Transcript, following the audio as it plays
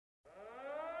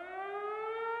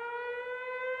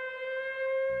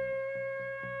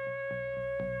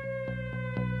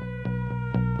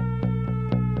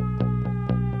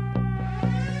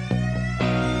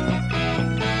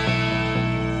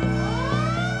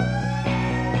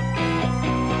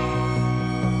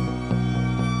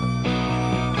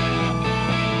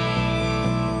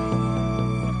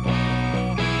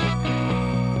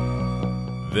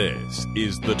This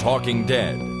is The Talking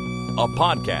Dead, a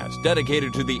podcast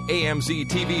dedicated to the AMC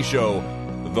TV show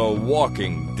The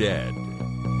Walking Dead.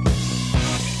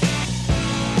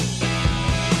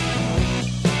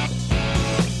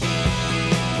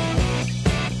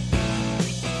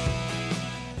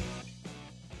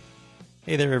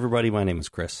 Hey there, everybody. My name is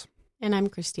Chris. And I'm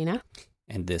Christina.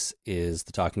 And this is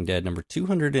The Talking Dead number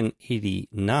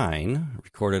 289,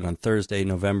 recorded on Thursday,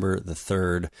 November the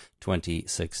 3rd,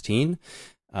 2016.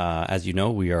 As you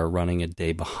know, we are running a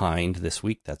day behind this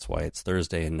week. That's why it's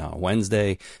Thursday and not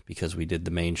Wednesday, because we did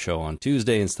the main show on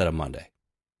Tuesday instead of Monday.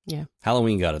 Yeah.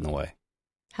 Halloween got in the way.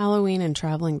 Halloween and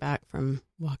traveling back from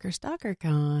Walker Stalker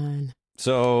Con.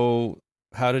 So,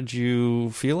 how did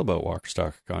you feel about Walker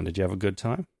Stalker Con? Did you have a good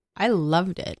time? I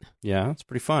loved it. Yeah, it's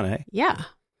pretty fun, eh? Yeah.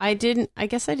 I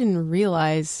guess I didn't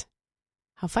realize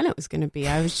how fun it was going to be.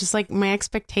 I was just like, my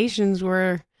expectations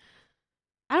were,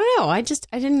 I don't know. I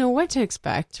didn't know what to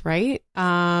expect, right?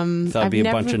 Thought it'd be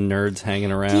a bunch of nerds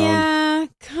hanging around. Yeah,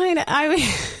 kind of.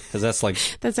 Because that's like...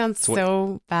 that sounds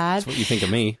so bad. That's what you think of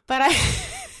me. But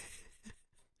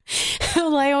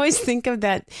well, I always think of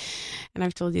that, and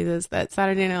I've told you this, that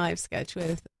Saturday Night Live sketch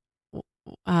with,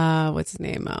 what's his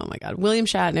name? Oh my God. William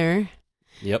Shatner.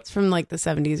 Yep. It's from like the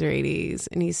 70s or 80s.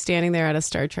 And he's standing there at a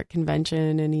Star Trek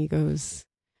convention and he goes,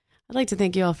 I'd like to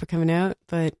thank you all for coming out,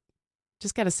 but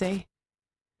just got to say,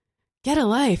 get a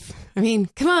life. I mean,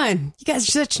 come on. You guys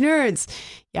are such nerds.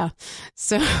 Yeah.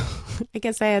 So I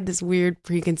guess I had this weird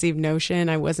preconceived notion.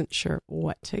 I wasn't sure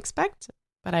what to expect,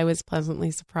 but I was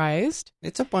pleasantly surprised.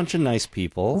 It's a bunch of nice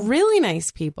people. Really nice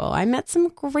people. I met some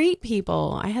great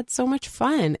people. I had so much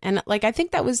fun. And like, I think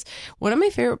that was one of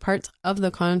my favorite parts of the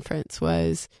conference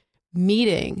was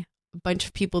meeting a bunch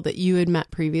of people that you had met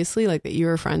previously, like that you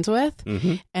were friends with,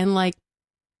 and like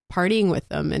partying with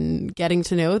them and getting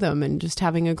to know them and just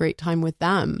having a great time with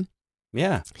them.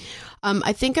 Yeah.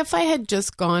 I think if I had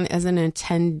just gone as an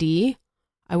attendee,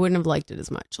 I wouldn't have liked it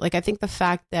as much. Like, I think the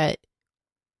fact that,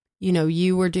 you know,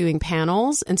 you were doing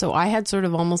panels, and so I had sort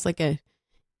of almost like a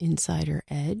insider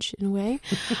edge in a way.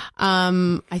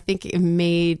 I think it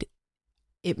made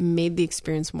the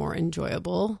experience more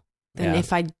enjoyable than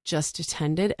if I just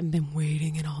attended and been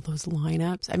waiting in all those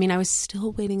lineups. I mean, I was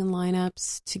still waiting in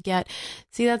lineups to get.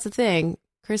 See, that's the thing.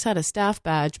 Chris had a staff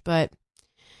badge, but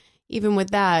even with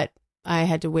that, I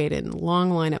had to wait in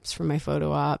long lineups for my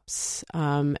photo ops.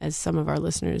 As some of our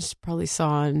listeners probably saw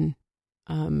on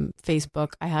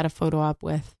Facebook, I had a photo op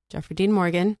with Jeffrey Dean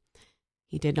Morgan.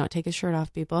 He did not take his shirt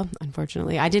off, people,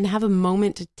 unfortunately. I didn't have a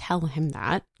moment to tell him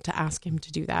that, to ask him to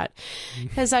do that,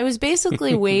 because I was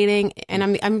basically waiting,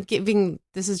 and I'm giving,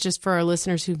 this is just for our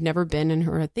listeners who've never been and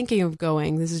who are thinking of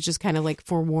going. This is just kind of like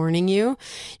forewarning you.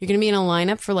 You're going to be in a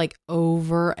lineup for like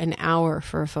over an hour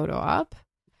for a photo op.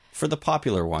 For the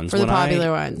popular ones.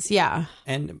 Yeah.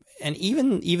 And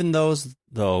even those,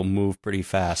 though, move pretty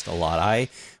fast a lot.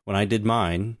 When I did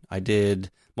mine,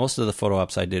 most of the photo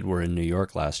ops I did were in New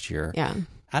York last year. Yeah.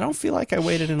 I don't feel like I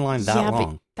waited in line that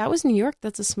long. But that was New York.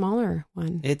 That's a smaller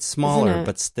one. It's smaller,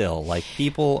 but still, like,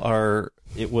 it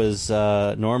was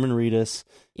Norman Reedus.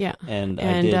 Yeah. And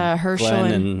I did Herschel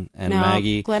Glenn and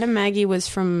Maggie. Glenn and Maggie was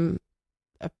from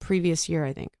a previous year,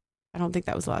 I think. I don't think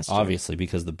that was last year. Obviously,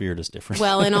 because the beard is different.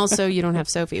 Well, and also you don't have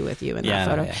Sophie with you in that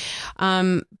photo.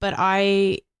 But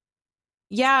it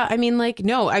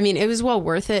was well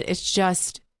worth it. It's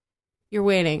just, you're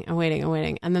waiting and waiting and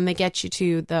waiting. And then they get you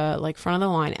to the like front of the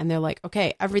line and they're like,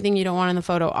 okay, everything you don't want in the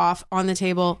photo off on the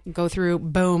table, go through,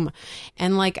 boom.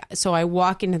 And like, so I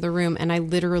walk into the room and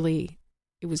it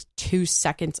was 2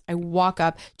 seconds. I walk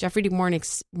up, Jeffrey D.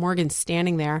 Morgan's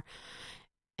standing there.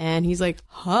 And he's like,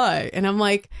 hi. And I'm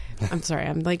like, I'm sorry,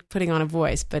 I'm like putting on a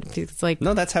voice, but it's like...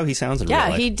 No, that's how he sounds in real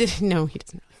life. Yeah, he did. No, he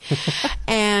doesn't.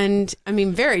 And I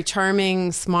mean, very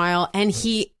charming smile. And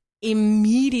he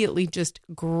immediately just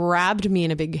grabbed me in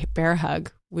a big bear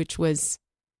hug, which was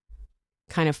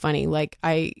kind of funny. Like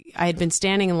I had been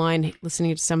standing in line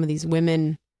listening to some of these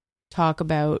women talk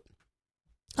about,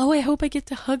 oh, I hope I get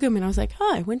to hug him. And I was like,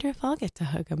 I wonder if I'll get to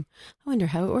hug him. I wonder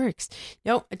how it works.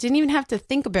 No, I didn't even have to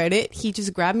think about it. He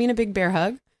just grabbed me in a big bear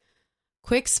hug,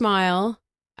 quick smile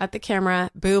at the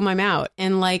camera, boom, I'm out.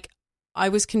 And like, I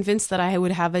was convinced that I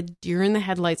would have a deer in the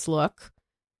headlights look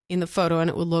in the photo and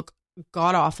it would look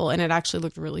god awful. And it actually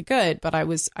looked really good. But I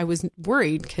was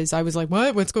worried because I was like,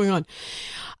 what's going on?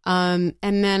 And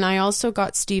then I also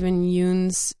got Stephen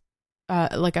Yoon's,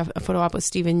 like a photo op with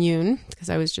Stephen Yoon, because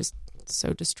I was just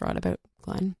so distraught about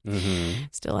Glenn.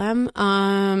 Still am.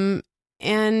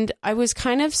 And I was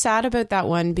kind of sad about that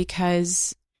one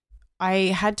because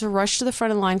I had to rush to the front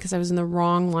of the line because I was in the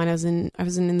wrong line. I was in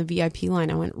the VIP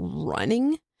line. I went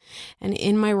running And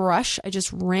in my rush, I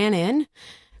just ran in,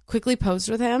 quickly posed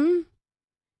with him.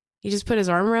 He just put his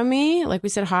arm around me. Like we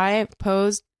said, hi,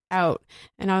 posed, out.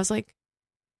 And I was like,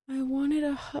 I wanted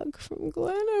a hug from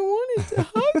Glenn. I wanted to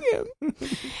hug him.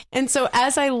 And so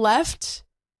as I left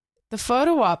the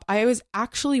photo op, I was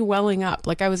actually welling up.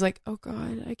 Like I was like, oh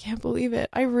God, I can't believe it.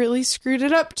 I really screwed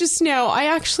it up just now.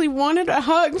 I actually wanted a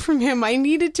hug from him. I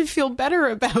needed to feel better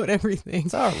about everything.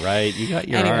 It's all right. You got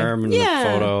your arm in the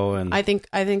photo, and I think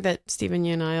that Stephen,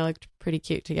 you and I looked pretty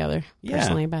cute together.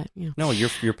 Personally, but yeah. No,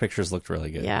 your pictures looked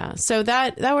really good. Yeah. So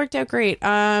that worked out great.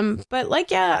 But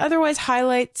like, yeah, otherwise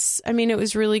highlights. I mean, it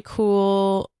was really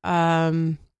cool. We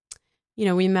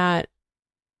met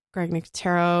Greg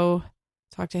Nicotero.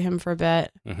 Talked to him for a bit.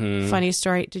 Mm-hmm. Funny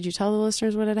story. Did you tell the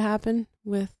listeners what had happened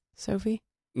with Sophie?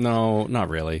 No, not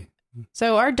really.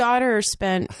 So our daughter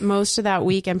spent most of that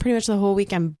weekend, pretty much the whole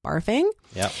weekend, barfing.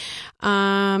 Yep.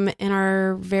 And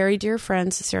our very dear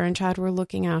friends, Sarah and Chad, were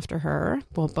looking after her.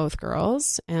 Well, both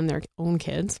girls and their own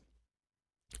kids.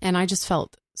 And I just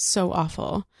felt so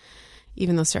awful,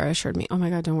 even though Sarah assured me, oh my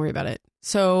God, don't worry about it.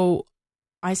 So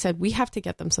I said, we have to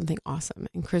get them something awesome.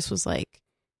 And Chris was like,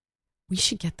 we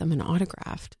should get them an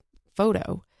autographed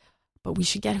photo, but we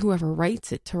should get whoever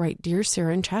writes it to write, Dear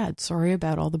Sarah and Chad, sorry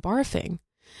about all the barfing.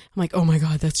 I'm like, oh my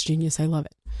God, that's genius. I love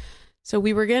it. So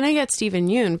we were going to get Stephen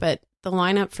Yoon, but the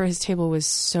lineup for his table was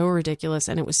so ridiculous.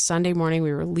 And it was Sunday morning.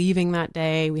 We were leaving that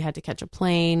day. We had to catch a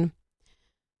plane.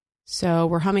 So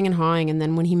we're humming and hawing. And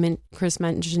then when Chris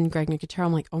mentioned Greg Nicotero,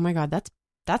 I'm like, oh my God,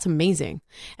 that's amazing.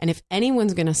 And if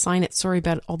anyone's going to sign it, sorry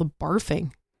about all the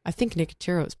barfing, I think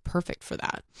Nicotero is perfect for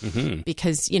that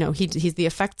because, he's the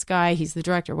effects guy, he's the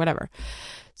director, whatever.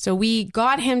 So we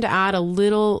got him to add a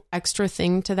little extra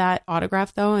thing to that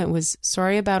autograph, though. It was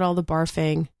sorry about all the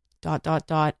barfing, ...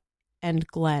 and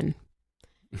Glenn.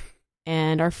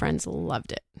 And our friends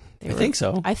loved it. I think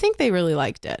so. I think they really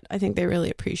liked it. I think they really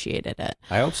appreciated it.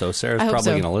 I hope so. Sarah's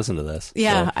probably going to listen to this.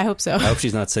 Yeah, so I hope so. I hope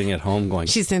she's not sitting at home going,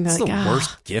 she's sitting there this is like, the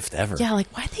worst gift ever. Yeah, like,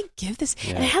 why'd they give this?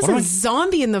 Yeah. And it has a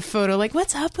zombie in the photo. Like,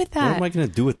 what's up with that? What am I going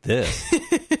to do with this?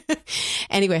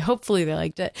 Anyway, hopefully they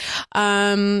liked it.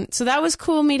 So that was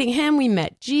cool meeting him. We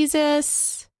met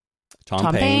Jesus.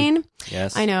 Tom Payne.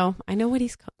 Yes. I know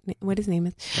what his name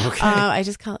is. Okay. I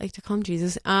just like to call him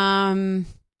Jesus. And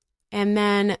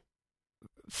then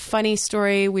funny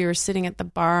story, we were sitting at the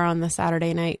bar on the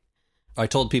Saturday night. I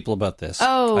told people about this.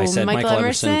 Oh, I said Michael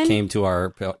Emerson came to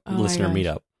our listener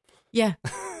meetup. Yeah.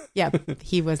 Yeah.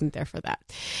 He wasn't there for that,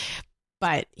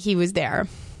 but he was there.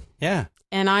 Yeah.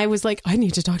 And I was like, I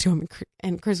need to talk to him.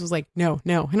 And Chris was like, no.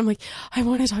 And I'm like, I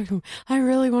want to talk to him. I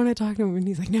really want to talk to him. And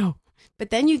he's like, no. But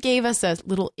then you gave us a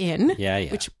little in,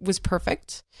 which was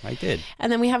perfect. I did.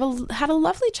 And then we had a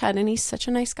lovely chat, and he's such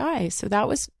a nice guy. So that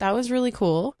was really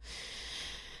cool.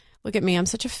 Look at me, I'm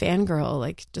such a fangirl,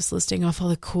 like just listing off all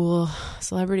the cool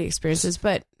celebrity experiences.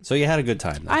 But so you had a good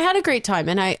time, though. I had a great time,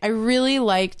 and I really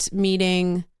liked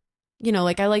meeting.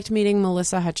 I liked meeting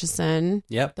Melissa Hutchison,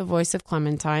 the voice of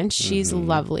Clementine. She's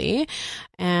lovely.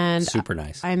 And super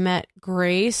nice. I met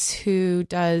Grace, who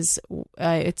does,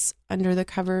 it's Under the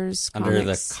Covers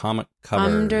Comics.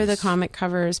 Under the Comic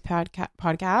Covers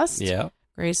podcast. Yeah.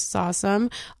 Grace is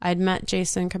awesome. I'd met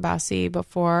Jason Kabasi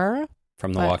before.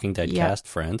 From the Walking Dead cast,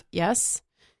 friend. Yes.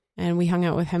 And we hung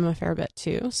out with him a fair bit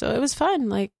too. So it was fun,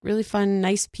 like really fun,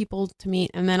 nice people to meet.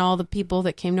 And then all the people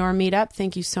that came to our meetup,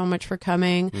 thank you so much for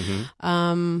coming.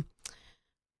 Mm-hmm.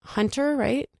 Hunter,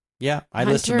 right? Yeah, I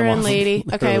Hunter listed them and off. Lady.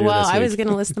 Okay, well, I was going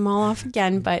to list them all off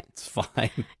again, but it's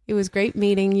fine. It was great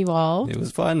meeting you all. It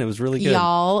was fun. It was really good.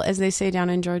 Y'all, as they say down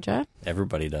in Georgia.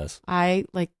 Everybody does.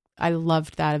 I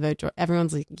loved that about Georgia.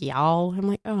 Everyone's like, y'all. I'm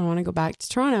like, oh, I want to go back to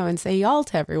Toronto and say y'all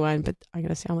to everyone, but I'm going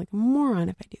to sound like a moron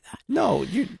if I do that. No,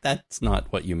 that's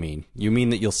not what you mean. You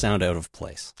mean that you'll sound out of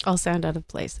place. I'll sound out of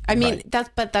place. I mean,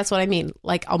 that's what I mean.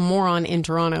 Like a moron in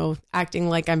Toronto acting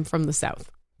like I'm from the South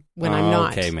when I'm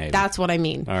not. Okay, maybe. That's what I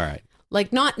mean. All right.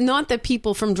 Like not that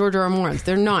people from Georgia are morons.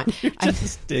 They're not. You're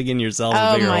just digging yourself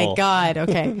a bigger hole. Oh my God.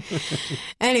 Okay.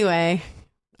 Anyway,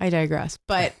 I digress.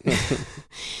 But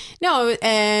no,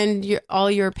 and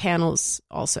all your panels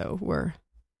also were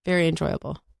very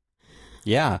enjoyable.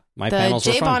 Yeah, my panels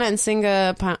were fun. The Jay Bonnet and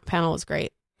Singa panel was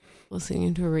great.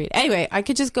 Listening to a read. Anyway, I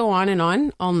could just go on and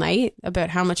on all night about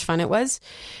how much fun it was,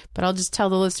 but I'll just tell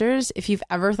the listeners, if you've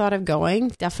ever thought of going,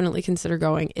 definitely consider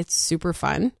going. It's super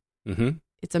fun. Mm-hmm.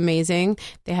 It's amazing.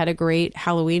 They had a great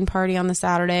Halloween party on the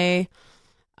Saturday.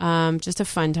 Just a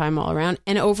fun time all around.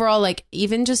 And overall, like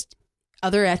even just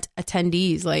other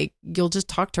attendees, like you'll just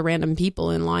talk to random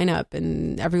people in lineup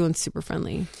and everyone's super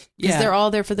friendly because they're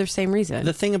all there for the same reason.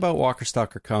 The thing about Walker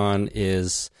Stalker Con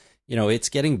is, it's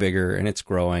getting bigger and it's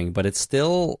growing, but it's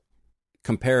still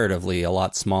comparatively a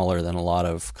lot smaller than a lot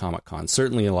of Comic Cons.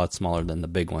 Certainly a lot smaller than the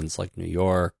big ones like New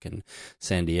York and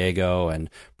San Diego, and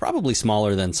probably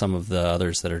smaller than some of the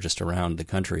others that are just around the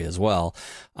country as well.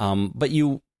 But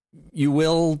you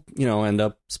will, end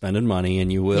up spending money,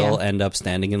 and you will end up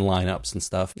standing in lineups and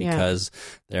stuff, because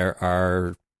there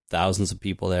are thousands of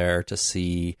people there to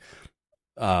see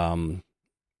Norman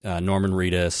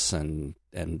Reedus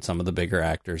and some of the bigger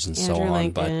actors and Andrew so on.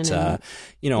 Lincoln But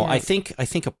I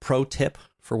think a pro tip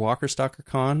for Walker Stalker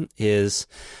Con is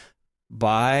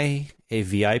buy a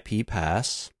VIP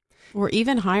pass. Or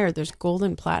even higher. There's gold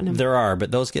and platinum. There are,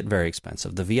 but those get very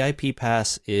expensive. The VIP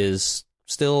pass is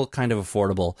still kind of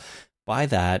affordable. Buy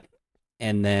that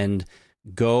and then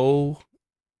go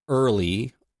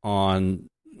early on,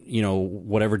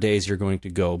 whatever days you're going to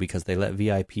go, because they let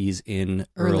VIPs in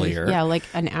earlier. Yeah, like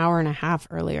an hour and a half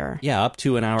earlier. Yeah, up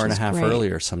to an hour and a half great.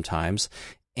 earlier sometimes.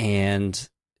 And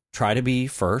try to be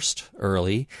first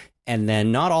early. And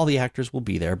then not all the actors will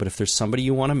be there, but if there's somebody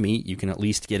you want to meet, you can at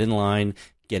least get in line,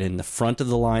 get in the front of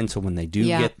the line, so when they do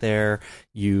get there,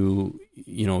 you'll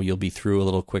be through a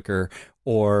little quicker.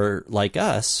 Or like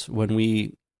us, when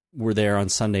we were there on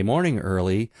Sunday morning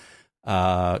early,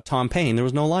 Tom Payne, there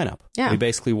was no lineup. Yeah. We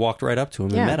basically walked right up to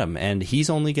him and met him, and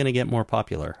he's only going to get more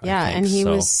popular. Yeah, I think. and he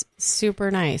was super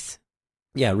nice.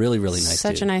 Yeah, really, really nice.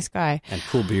 Such a nice guy. And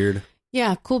cool beard.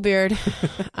 Yeah, cool beard.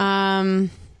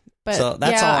 But so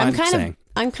that's all I'm saying.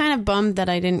 I'm kind of bummed that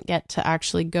I didn't get to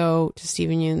actually go to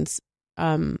Stephen Yoon's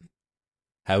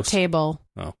house table.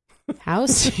 Oh.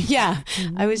 House? Yeah.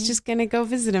 I was just going to go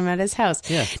visit him at his house.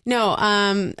 Yeah. No,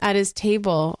 at his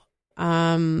table.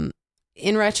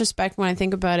 In retrospect, when I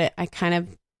think about it, I kind of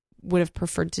would have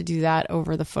preferred to do that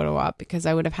over the photo op, because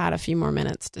I would have had a few more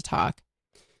minutes to talk.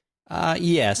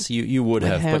 Yes, you would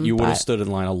have, but you would have stood in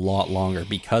line a lot longer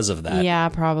because of that. Yeah,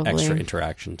 probably extra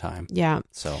interaction time. Yeah.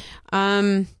 So,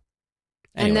 and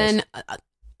then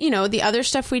the other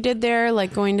stuff we did there,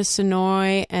 like going to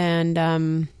Sonoy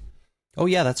and oh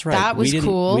yeah, that's right. That was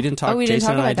cool. We didn't talk.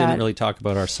 Jason and I didn't really talk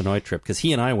about our Sonoy trip, because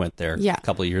he and I went there a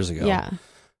couple of years ago. Yeah.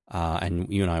 And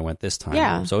you and I went this time.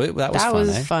 Yeah. So that was fun. That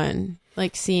was fun.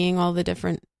 Like seeing all the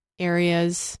different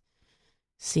areas,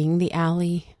 seeing the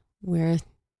alley where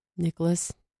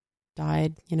Nicholas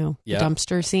died, the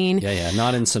dumpster scene. Yeah.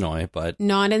 Not in Sonoy, but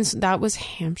that was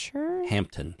Hampshire?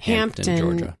 Hampton,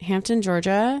 Georgia. Hampton,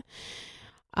 Georgia.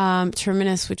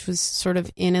 Terminus, which was sort of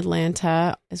in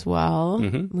Atlanta as well.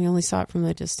 Mm-hmm. We only saw it from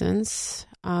the distance.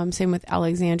 Same with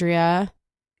Alexandria.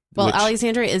 Well,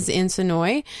 Alexandria is in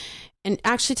Sonoy. And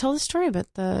actually tell the story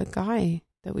about the guy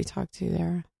that we talked to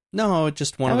there. No,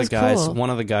 just one of the guys. Cool. One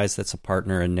of the guys that's a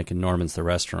partner in Nick and Norman's, the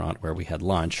restaurant where we had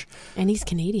lunch. And he's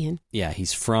Canadian. Yeah,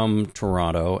 he's from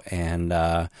Toronto,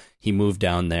 and he moved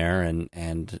down there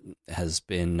and has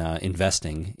been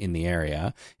investing in the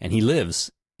area. And he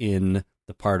lives in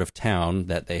the part of town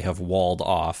that they have walled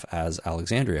off as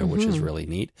Alexandria, which is really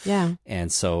neat. Yeah.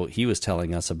 And so he was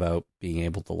telling us about being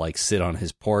able to sit on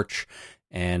his porch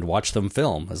and watch them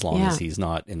film, as long as he's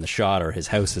not in the shot, or his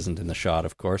house isn't in the shot,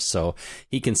 of course. So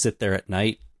he can sit there at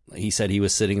night. He said he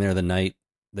was sitting there the night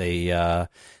they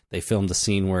filmed the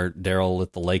scene where Daryl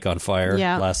lit the lake on fire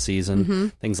last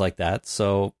season, things like that.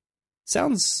 So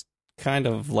sounds kind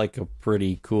of like a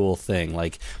pretty cool thing.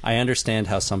 Like, I understand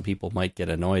how some people might get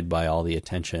annoyed by all the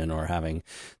attention or having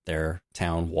their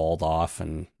town walled off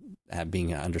and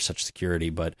being under such security,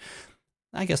 but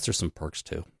I guess there's some perks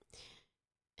too.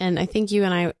 And I think you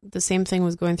and I, the same thing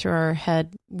was going through our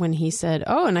head when he said,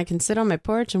 "Oh, and I can sit on my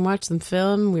porch and watch them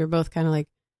film." We were both kind of like,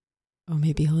 "Oh,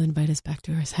 maybe he'll invite us back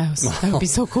to his house. That would be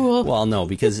so cool." Well, no,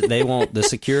 because they won't. The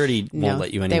security won't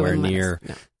let you anywhere near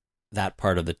that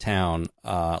part of the town,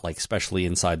 especially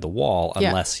inside the wall,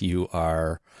 unless you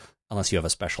have a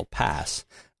special pass.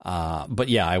 But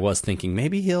yeah, I was thinking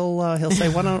maybe he'll say,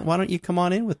 why don't you come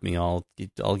on in with me? I'll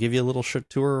give you a little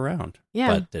tour around. Yeah,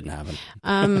 but didn't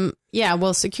happen. Yeah,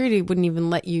 well, security wouldn't even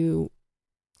let you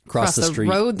cross the street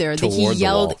road there. He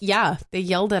yelled. The wall. They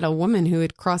yelled at a woman who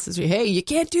had crossed the street. "Hey, you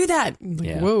can't do that!"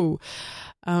 Whoa.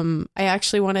 I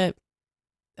actually want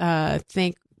to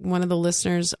thank one of the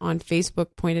listeners on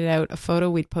Facebook pointed out a photo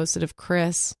we'd posted of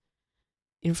Chris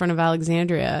in front of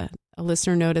Alexandria. A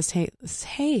listener noticed,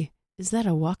 hey, is that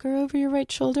a walker over your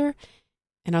right shoulder?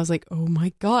 And I was like, oh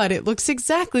my God, it looks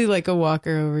exactly like a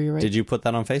walker over your right. Did you put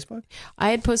that on Facebook? I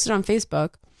had posted on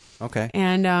Facebook. Okay.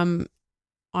 And on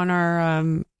our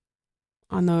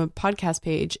on the podcast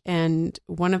page, and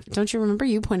don't you remember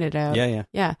you pointed out?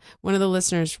 Yeah. One of the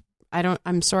listeners,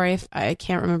 I'm sorry if I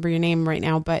can't remember your name right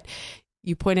now, but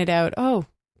you pointed out, oh,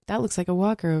 that looks like a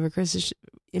walker over Chris's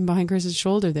in behind Chris's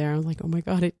shoulder there. I was like, oh my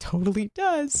God, it totally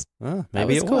does.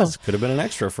 Maybe was it cool. was. Could have been an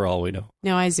extra for all we know.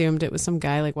 No, I zoomed. It was some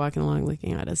guy like walking along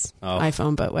looking at his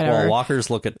iPhone, but whatever. Well, walkers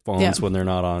look at phones when they're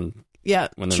not on. Yeah,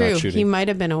 when they're true. not shooting. He might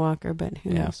have been a walker, but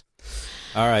who knows?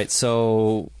 All right,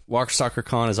 so Walker Soccer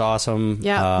Con is awesome.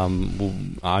 Yeah.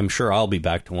 I'm sure I'll be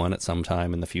back to one at some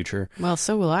time in the future. Well,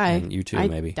 so will I. And you too, I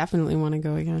maybe. Definitely want to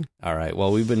go again. All right.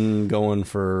 Well, we've been going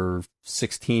for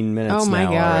 16 minutes Oh my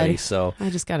now God. already. So I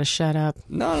just got to shut up.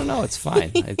 No, it's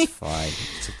fine. It's fine.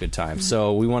 It's a good time.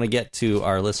 So we want to get to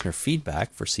our listener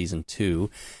feedback for season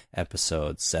 2,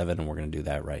 episode 7, and we're going to do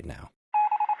that right now.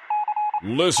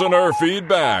 Listener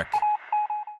feedback.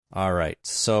 All right,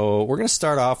 so we're going to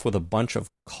start off with a bunch of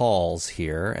calls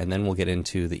here, and then we'll get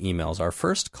into the emails. Our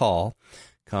first call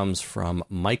comes from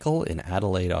Michael in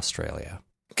Adelaide, Australia.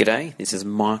 G'day, this is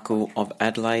Michael of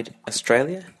Adelaide,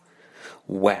 Australia.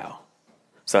 Wow.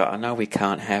 So I know we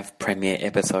can't have premiere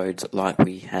episodes like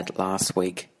we had last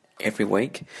week every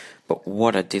week, but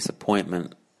what a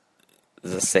disappointment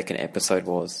the second episode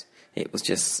was. It was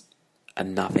just a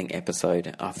nothing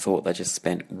episode. I thought they just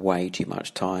spent way too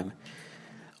much time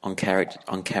on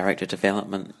character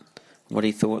development. What are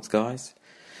your thoughts, guys?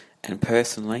 And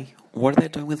personally, what are they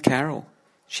doing with Carol?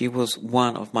 She was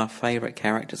one of my favourite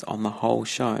characters on the whole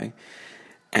show,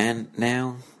 and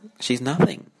now she's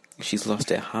nothing. She's lost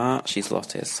her heart, she's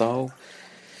lost her soul,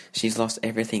 she's lost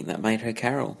everything that made her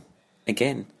Carol.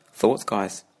 Again, thoughts,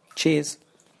 guys. Cheers.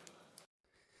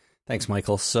 Thanks,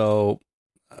 Michael. So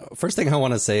first thing I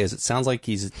want to say is it sounds like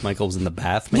Michael's in the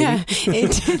bath, maybe? Yeah,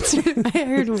 I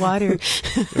heard water.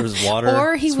 There was water.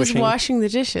 Or he swishing, was washing the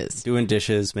dishes. doing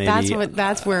dishes, maybe.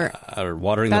 That's where or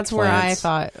watering that's the where I plants.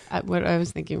 thought, what I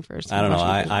was thinking first. I don't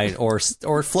know.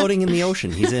 Or floating in the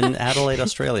ocean. He's in Adelaide,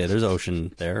 Australia. There's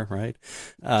ocean there, right?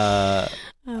 I'm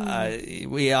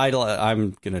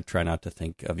gonna try not to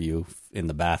think of you in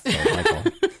the bath, though,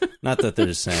 Michael. Not that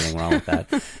there's anything wrong with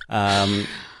that.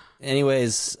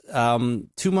 Anyways,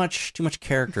 too much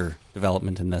character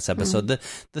development in this episode.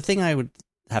 The thing I would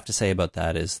have to say about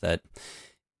that is that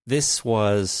this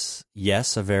was,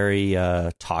 yes, a very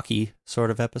talky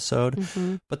sort of episode,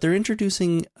 but they're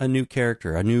introducing a new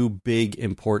character, a new big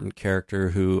important character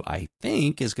who I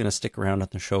think is going to stick around on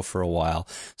the show for a while.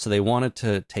 So they wanted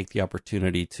to take the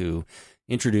opportunity to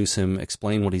introduce him,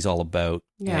 explain what he's all about,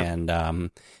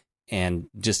 and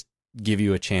just give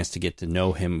you a chance to get to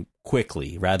know him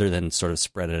quickly rather than sort of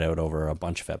spread it out over a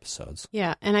bunch of episodes.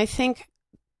 Yeah, and I think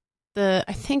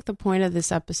the point of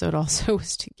this episode also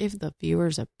was to give the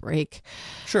viewers a break.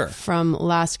 Sure. From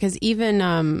last, because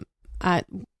even at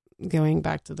going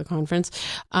back to the conference,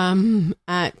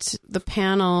 at the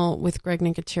panel with Greg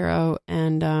Nicotero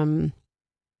and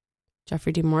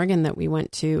Jeffrey D. Morgan that we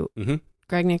went to,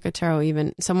 Greg Nicotero,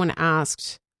 even someone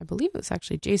asked, I believe it was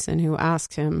actually Jason who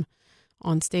asked him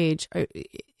on stage,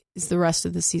 is the rest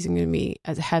of the season going to be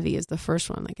as heavy as the first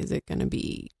one? Like, is it going to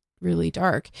be really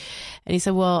dark? And he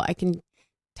said, well, I can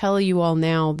tell you all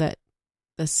now that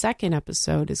the second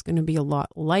episode is going to be a lot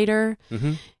lighter.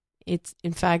 It's,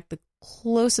 in fact, the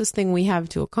closest thing we have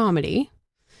to a comedy.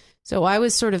 So I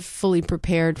was sort of fully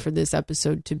prepared for this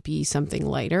episode to be something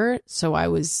lighter. So I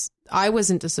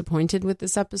wasn't disappointed with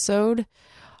this episode.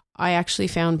 I actually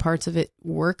found parts of it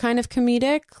were kind of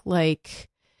comedic, like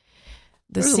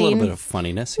There's a little bit of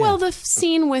funniness. Yeah. Well, the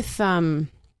scene with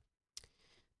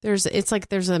there's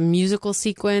a musical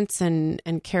sequence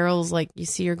and Carol's like, you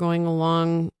see her going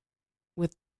along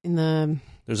with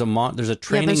there's a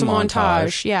training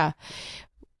montage. Yeah.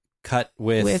 Cut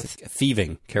with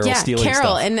thieving. Carol stealing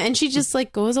Carol, stuff. and she just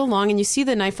like goes along, and you see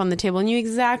the knife on the table, and you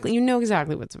know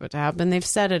exactly what's about to happen. They've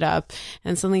set it up,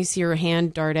 and suddenly you see her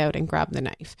hand dart out and grab the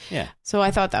knife. Yeah. So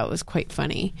I thought that was quite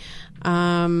funny.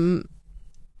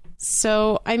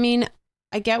 So I mean,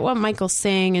 I get what Michael's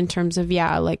saying in terms of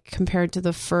like compared to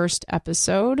the first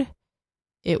episode,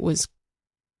 it was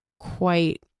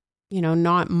quite,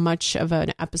 not much of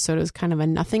an episode. It was kind of a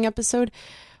nothing episode,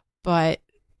 but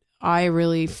I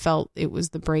really felt it was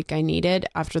the break I needed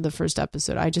after the first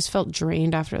episode. I just felt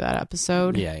drained after that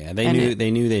episode. Yeah. They knew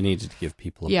they needed to give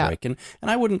people a break, and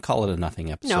I wouldn't call it a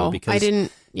nothing episode. No, because I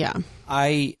didn't. Yeah,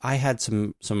 I had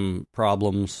some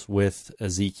problems with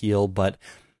Ezekiel, but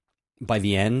by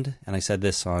the end, and I said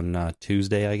this on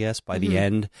Tuesday, I guess, by the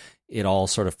end, it all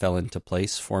sort of fell into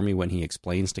place for me when he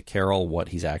explains to Carol what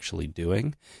he's actually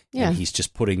doing. Yeah, and he's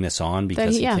just putting this on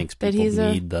because he thinks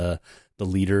people need the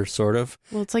leader, sort of.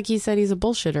 Well, it's like he said he's a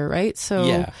bullshitter, right?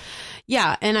 So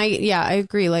yeah, and I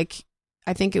agree. Like,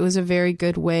 I think it was a very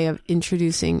good way of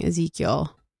introducing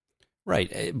Ezekiel.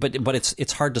 Right, but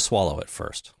it's hard to swallow at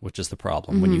first, which is the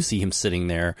problem when you see him sitting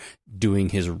there doing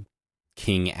his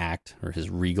king act or his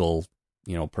regal,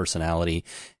 personality,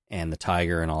 and the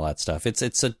tiger and all that stuff.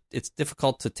 It's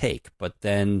difficult to take, but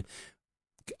then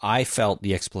I felt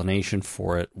the explanation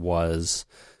for it was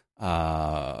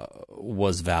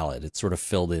valid. It sort of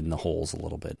filled in the holes a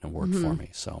little bit and it worked for me.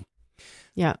 So,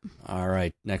 yeah. All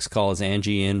right. Next call is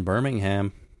Angie in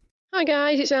Birmingham. Hi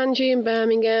guys, it's Angie in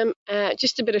Birmingham.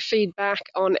 Just a bit of feedback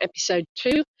on episode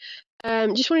 2.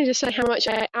 Just wanted to say how much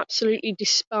I absolutely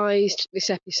despised this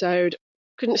episode.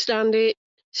 Couldn't stand it,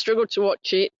 struggled to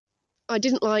watch it. I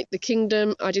didn't like the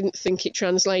kingdom. I didn't think it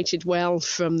translated well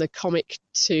from the comic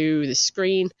to the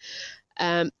screen.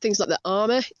 Things like the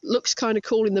armor looks kind of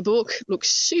cool in the book, looks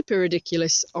super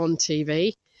ridiculous on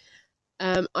TV.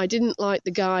 I didn't like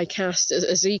the guy cast as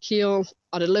Ezekiel.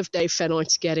 I'd have loved Dave Fennoy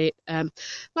to get it.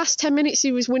 Last 10 minutes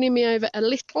he was winning me over a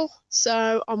little,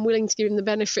 so I'm willing to give him the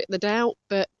benefit of the doubt,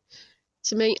 but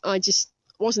to me, I just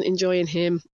wasn't enjoying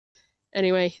him.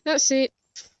 Anyway, that's it.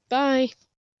 Bye.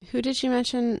 Who did she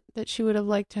mention that she would have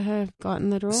liked to have gotten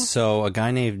the role? So a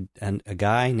guy named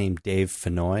Dave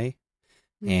Fennoy,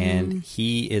 and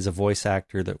he is a voice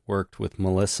actor that worked with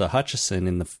Melissa Hutchison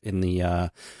in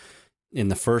the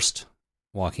first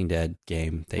Walking Dead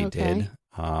game they did.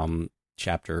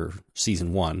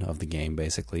 Season 1 of the game,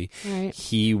 basically. Right.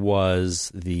 He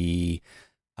was he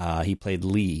played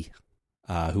Lee,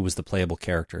 who was the playable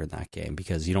character in that game,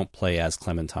 because you don't play as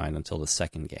Clementine until the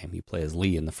second game. You play as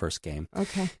Lee in the first game.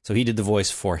 Okay. So he did the voice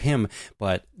for him,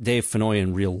 but Dave Fennoy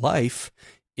in real life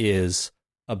is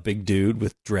a big dude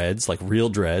with dreads, like real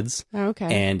dreads.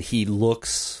 Okay. And he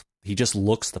just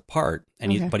looks the part,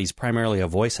 but he's primarily a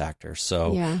voice actor.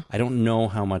 So I don't know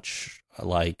how much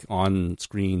like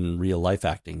on-screen real-life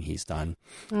acting he's done.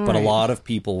 But a lot of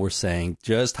people were saying,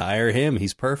 just hire him.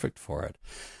 He's perfect for it.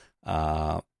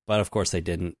 But of course they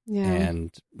didn't. Yeah.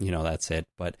 And, that's it.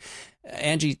 But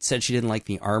Angie said she didn't like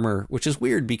the armor, which is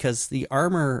weird because the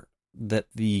armor that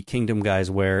the Kingdom guys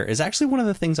wear is actually one of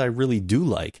the things I really do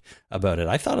like about it.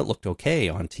 I thought it looked okay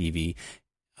on TV.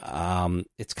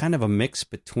 It's kind of a mix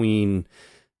between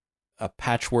a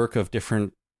patchwork of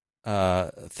different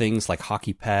things like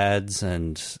hockey pads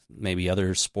and maybe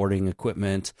other sporting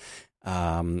equipment.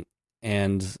 And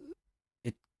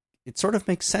it sort of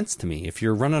makes sense to me. If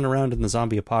you're running around in the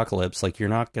zombie apocalypse, like, you're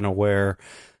not going to wear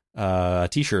a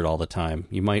t-shirt all the time.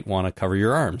 You might want to cover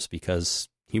your arms because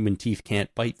human teeth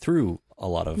can't bite through a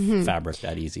lot of fabric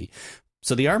that easy.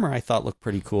 So the armor I thought looked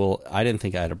pretty cool. I didn't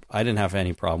have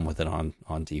any problem with it on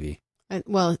TV. I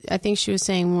think she was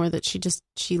saying more that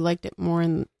she liked it more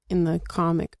in the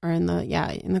comic, or in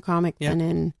the comic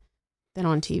than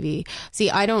on TV.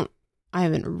 See, I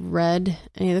haven't read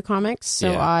any of the comics,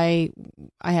 so I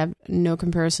have no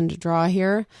comparison to draw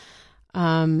here.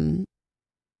 So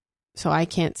I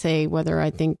can't say whether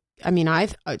I think. I mean, I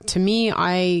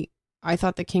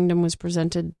thought the Kingdom was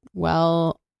presented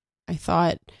well. I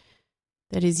thought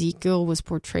that Ezekiel was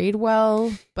portrayed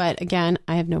well, but again,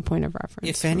 I have no point of reference.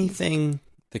 If anything,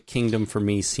 the Kingdom for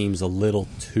me seems a little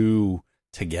too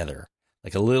together,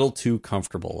 like a little too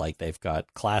comfortable. Like, they've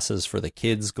got classes for the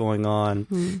kids going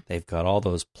on. They've got all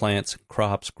those plants and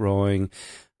crops growing.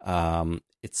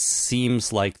 It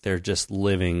seems like they're just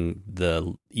living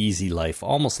the easy life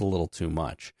almost a little too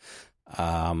much.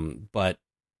 But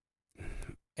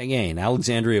again,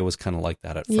 Alexandria was kind of like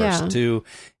that at first too.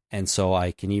 And so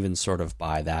I can even sort of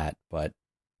buy that, but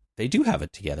they do have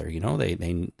it together.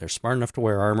 They're smart enough to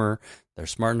wear armor. They're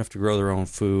smart enough to grow their own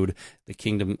food. The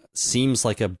Kingdom seems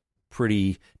like a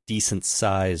pretty decent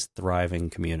sized, thriving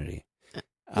community.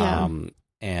 Yeah.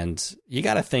 And you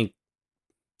got to think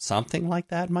something like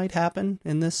that might happen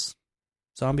in this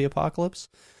zombie apocalypse.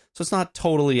 So it's not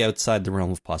totally outside the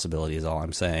realm of possibility is all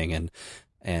I'm saying.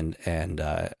 And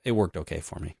it worked okay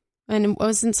for me. And it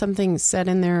wasn't something said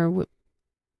in there,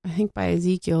 I think by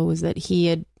Ezekiel, was that he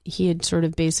had sort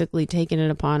of basically taken it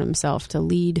upon himself to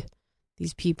lead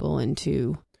these people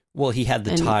into. Well, he had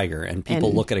the tiger, and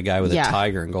people look at a guy with a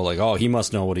tiger and go like, "Oh, he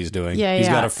must know what he's doing. He's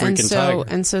got a freaking tiger."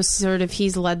 And so, sort of,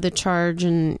 he's led the charge,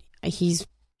 and he's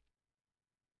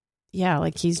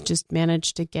just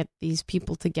managed to get these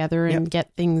people together and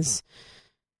get things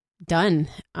done.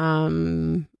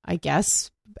 I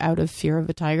guess out of fear of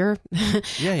a tiger.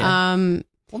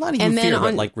 Well, not even fear,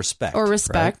 but like respect. Or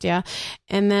respect, right? Yeah.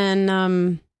 And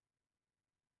then,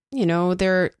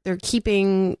 they're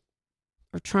keeping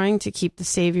or trying to keep the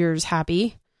saviors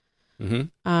happy.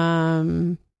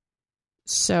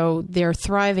 So they're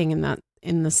thriving in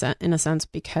a sense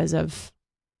because of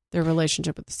their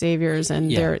relationship with the saviors,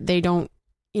 and they don't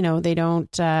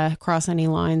cross any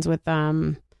lines with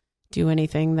them, do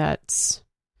anything that's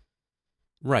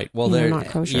right. Well, they're not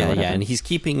kosher. Yeah, and he's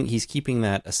keeping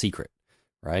that a secret.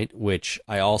 right? Which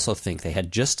I also think they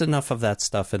had just enough of that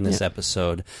stuff in this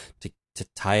episode to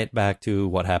tie it back to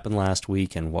what happened last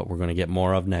week and what we're going to get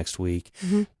more of next week.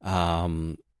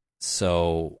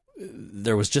 So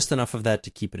there was just enough of that to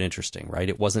keep it interesting, right?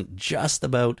 It wasn't just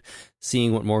about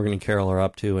seeing what Morgan and Carol are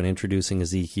up to and introducing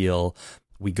Ezekiel.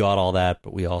 We got all that,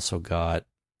 but we also got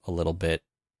a little bit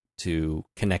to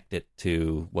connect it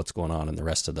to what's going on in the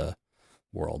rest of the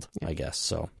world, I guess.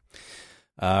 So,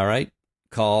 all right.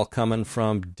 Call coming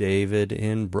from David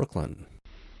in Brooklyn.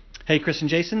 Hey, Chris and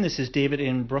Jason, this is David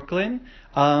in Brooklyn.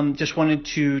 Just wanted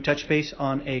to touch base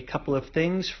on a couple of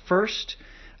things. First,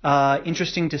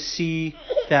 interesting to see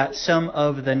that some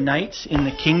of the knights in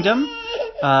the kingdom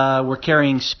were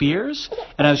carrying spears,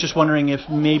 and I was just wondering if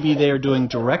maybe they are doing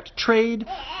direct trade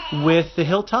with the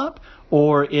Hilltop,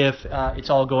 or if it's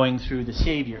all going through the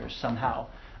saviors somehow.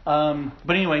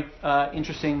 But anyway,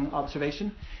 interesting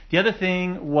observation. The other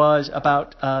thing was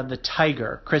about the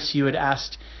tiger. Chris, you had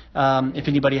asked if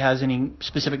anybody has any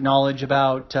specific knowledge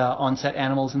about on-set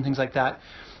animals and things like that.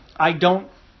 I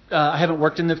haven't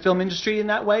worked in the film industry in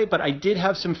that way, but I did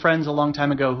have some friends a long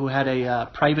time ago who had a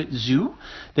private zoo.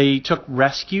 They took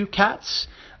rescue cats.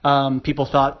 People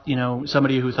thought,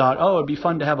 somebody who thought, it'd be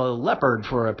fun to have a leopard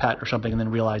for a pet or something, and then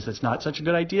realized that's not such a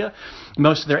good idea.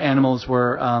 Most of their animals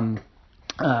were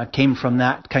came from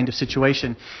that kind of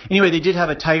situation. Anyway, they did have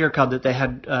a tiger cub that they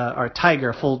had, or a tiger,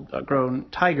 a full-grown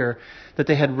tiger, that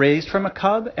they had raised from a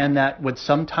cub, and that would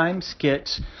sometimes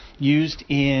get used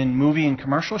in movie and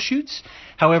commercial shoots.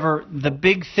 However, the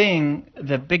big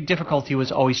difficulty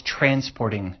was always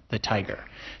transporting the tiger.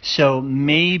 So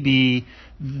maybe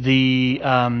the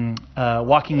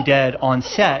Walking Dead on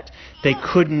set, they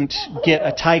couldn't get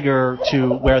a tiger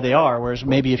to where they are, whereas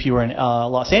maybe if you were in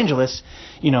Los Angeles,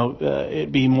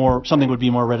 it'd be something would be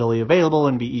more readily available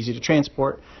and be easy to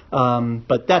transport.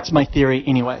 But that's my theory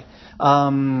anyway.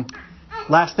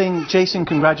 Last thing, Jason,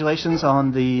 congratulations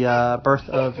on the birth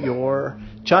of your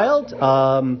child.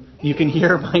 You can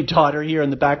hear my daughter here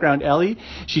in the background, Ellie.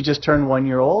 She just turned 1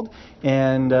 year old,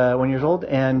 and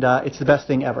it's the best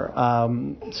thing ever.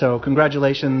 So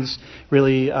congratulations,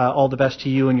 really, all the best to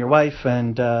you and your wife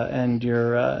and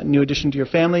your new addition to your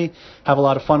family. Have a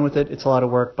lot of fun with it. It's a lot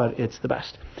of work, but it's the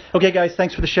best. Okay, guys,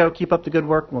 thanks for the show. Keep up the good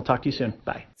work, and we'll talk to you soon.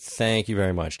 Bye. Thank you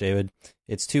very much, David.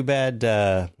 It's too bad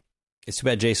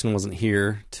Jason wasn't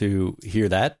here to hear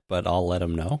that, but I'll let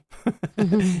him know.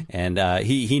 And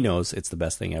he knows it's the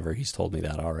best thing ever. He's told me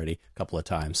that already a couple of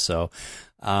times. So,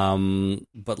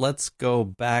 but let's go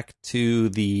back to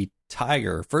the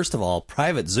tiger. First of all,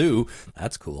 private zoo.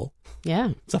 That's cool.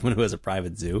 Yeah. Someone who has a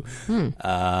private zoo.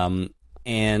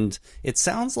 And it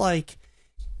sounds like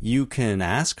you can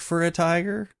ask for a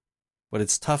tiger, but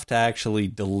it's tough to actually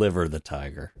deliver the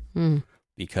tiger.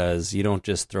 Because you don't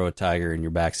just throw a tiger in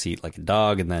your backseat like a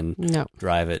dog and then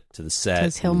drive it to the set.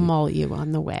 Because he'll maul you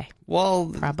on the way.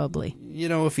 Well, probably.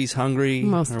 If he's hungry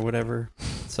or whatever.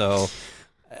 So,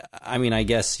 I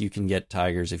guess you can get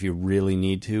tigers if you really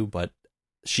need to, but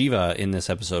Shiva in this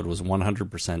episode was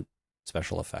 100%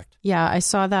 special effect. Yeah, I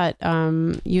saw that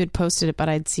you had posted it, but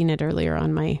I'd seen it earlier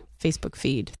on my Facebook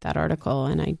feed, that article,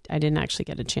 and I didn't actually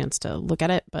get a chance to look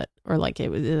at it,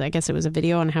 I guess it was a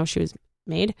video on how she was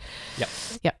made.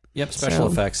 Yep. Special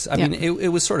effects. I mean, it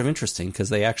was sort of interesting because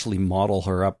they actually model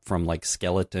her up from like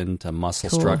skeleton to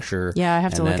muscle structure. Yeah, I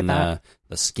have to look at that.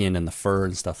 The skin and the fur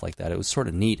and stuff like that. It was sort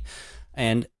of neat.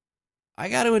 And I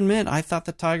got to admit, I thought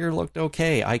the tiger looked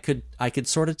okay. I could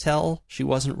sort of tell she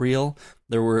wasn't real.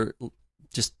 There were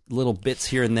just little bits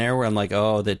here and there where I'm like,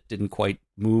 that didn't quite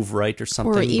move right or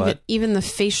something. Or even the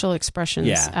facial expressions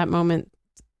at moment.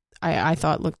 I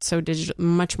thought looked so digital,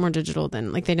 much more digital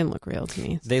than, they didn't look real to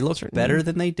me. They looked better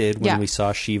than they did when we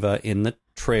saw Shiva in the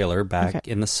trailer back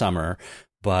in the summer,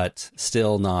 but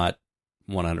still not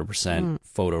 100%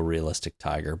 photorealistic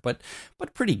tiger, but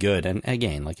pretty good. And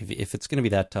again, if it's going to be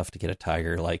that tough to get a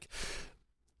tiger,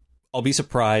 I'll be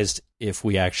surprised if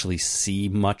we actually see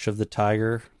much of the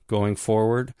tiger going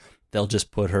forward. They'll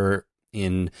just put her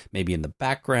maybe in the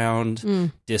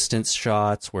background, distance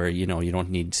shots where, you don't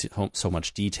need so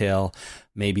much detail.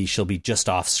 Maybe she'll be just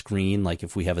off screen. Like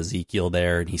if we have Ezekiel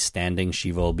there and he's standing,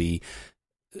 Shiva will be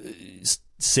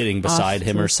sitting beside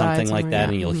him or something like that.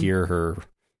 And you'll hear her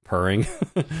purring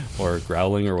or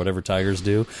growling or whatever tigers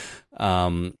do.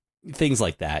 Things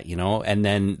like that, and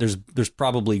then there's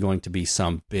probably going to be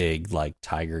some big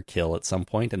tiger kill at some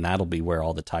point, and that'll be where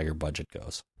all the tiger budget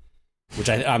goes. Which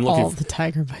I'm looking the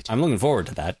tiger budget. I'm looking forward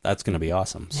to that. That's going to be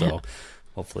awesome. So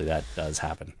hopefully that does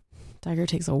happen. Tiger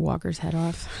takes a walker's head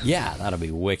off. Yeah, that'll be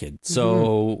wicked.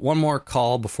 So one more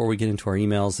call before we get into our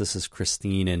emails. This is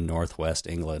Christine in Northwest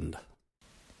England.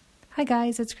 Hi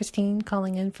guys, it's Christine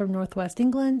calling in from Northwest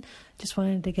England. Just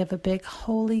wanted to give a big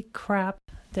holy crap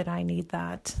did I need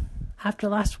that. After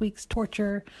last week's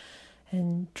torture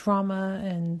and drama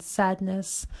and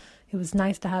sadness, it was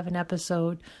nice to have an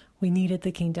episode. We needed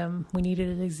the kingdom. We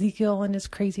needed Ezekiel and his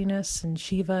craziness and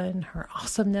Shiva and her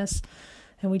awesomeness.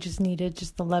 And we just needed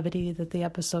just the levity that the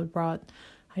episode brought.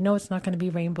 I know it's not going to be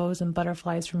rainbows and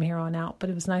butterflies from here on out, but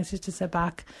it was nice just to sit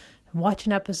back and watch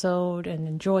an episode and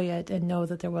enjoy it and know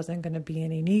that there wasn't going to be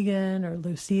any Negan or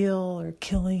Lucille or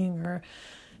killing or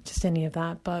just any of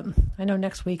that. But I know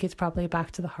next week it's probably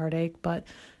back to the heartache, but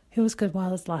it was good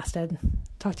while it lasted.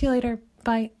 Talk to you later.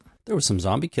 Bye. There was some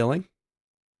zombie killing.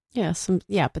 Yeah,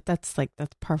 but that's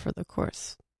par for the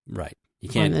course. Right. You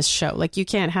can't on this show. Like, you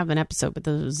can't have an episode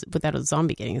without a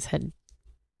zombie getting his head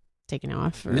taken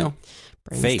off or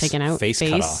brains taken out. Face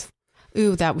cut off.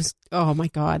 Ooh, oh my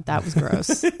God, that was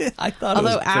gross. I thought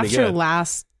Although it was pretty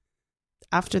good.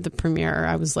 After the premiere,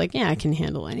 I was like, yeah, I can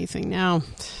handle anything now.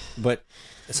 But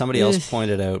somebody else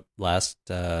pointed out last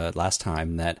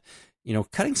time that,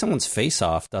 cutting someone's face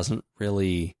off doesn't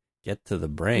really get to the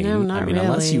brain. No, not really.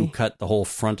 Unless you cut the whole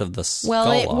front of the skull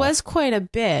Well, it off. was quite a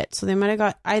bit. So they might have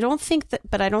got, I don't think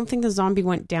the zombie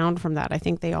went down from that. I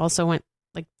think they also went,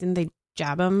 didn't they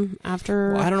jab him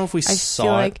after? Well, I don't know if we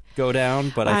saw it go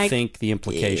down, but I think the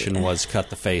implication was cut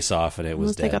the face off and it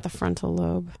was dead. They got the frontal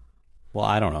lobe. Well,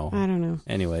 I don't know.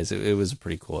 Anyways, it was a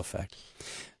pretty cool effect.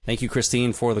 Thank you,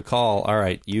 Christine, for the call. All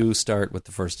right, you start with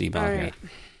the first email here. Right.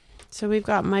 So we've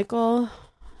got Michael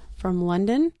from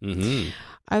London. Mm-hmm.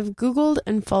 I've Googled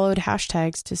and followed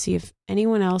hashtags to see if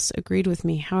anyone else agreed with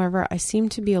me. However, I seem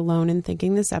to be alone in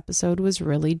thinking this episode was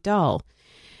really dull.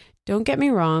 Don't get me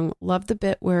wrong, loved the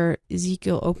bit where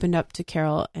Ezekiel opened up to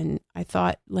Carol, and I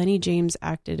thought Lenny James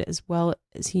acted as well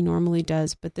as he normally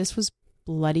does, but this was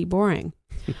bloody boring.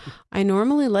 I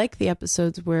normally like the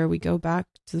episodes where we go back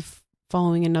to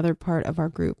following another part of our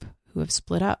group who have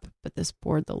split up, but this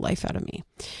bored the life out of me.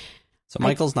 So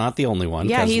Michael's not the only one.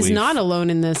 Yeah, he's not alone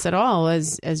in this at all,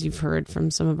 as you've heard from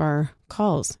some of our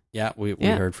calls. Yeah, we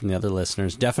heard from the other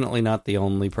listeners. Definitely not the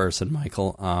only person,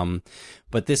 Michael.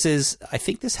 But I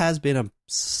think this has been a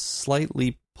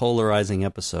slightly polarizing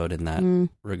episode in that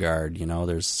regard.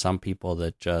 There's some people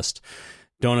that just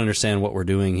don't understand what we're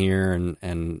doing here,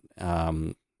 and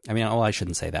I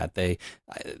shouldn't say that.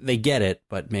 They get it,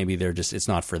 but maybe it's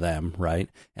not for them, right?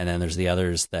 And then there's the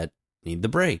others that need the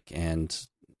break and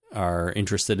are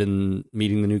interested in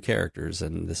meeting the new characters,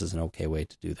 and this is an okay way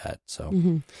to do that.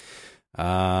 So,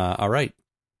 all right.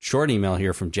 Short email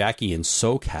here from Jackie in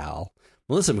SoCal.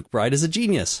 Melissa McBride is a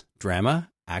genius.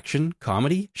 Drama, action,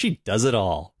 comedy. She does it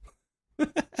all.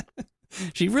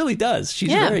 She really does.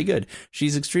 She's very good.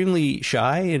 She's extremely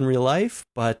shy in real life,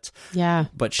 but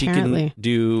she can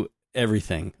do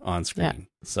everything on screen.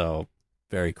 Yeah. So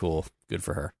very cool. Good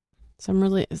for her. Some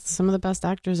of the best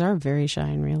actors are very shy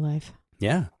in real life.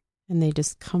 Yeah. And they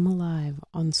just come alive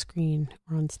on screen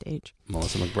or on stage.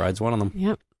 Melissa McBride's one of them.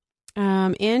 Yep.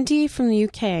 Andy from the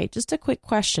UK, just a quick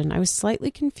question. I was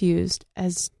slightly confused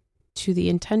as to the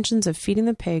intentions of feeding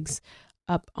the pigs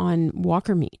up on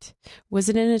walker meat. Was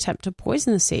it an attempt to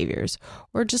poison the saviors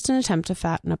or just an attempt to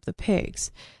fatten up the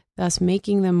pigs, thus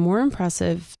making them more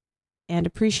impressive and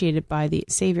appreciated by the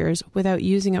saviors without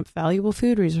using up valuable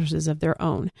food resources of their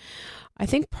own? I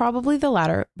think probably the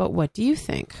latter, but what do you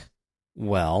think?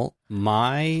 Well,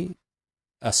 my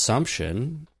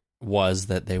assumption was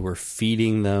that they were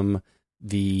feeding them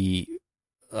the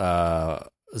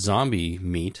zombie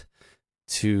meat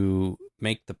to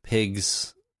make the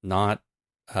pigs not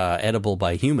edible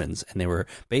by humans. And they were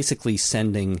basically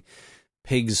sending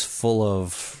pigs full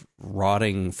of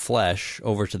rotting flesh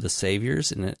over to the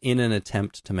saviors in an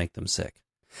attempt to make them sick.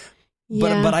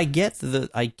 Yeah. But I get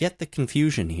the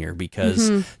confusion here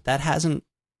because that hasn't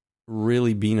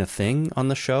really been a thing on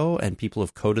the show, and people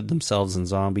have coated themselves in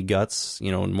zombie guts,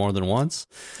 more than once.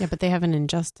 Yeah, but they haven't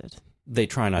ingested. They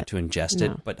try not to ingest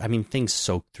it, but things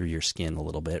soak through your skin a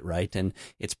little bit, right? And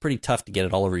it's pretty tough to get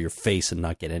it all over your face and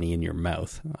not get any in your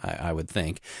mouth, I would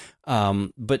think.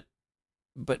 But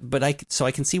I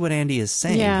can see what Andy is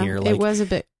saying here. It was a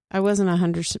bit. I wasn't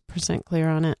 100% clear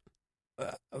on it.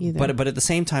 But at the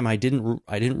same time, I didn't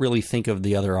really think of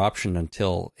the other option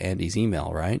until Andy's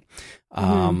email, right?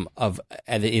 In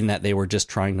that they were just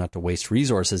trying not to waste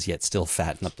resources, yet still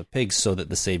fatten up the pigs so that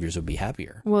the saviors would be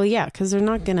happier. Well, yeah, because they're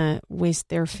not going to waste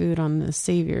their food on the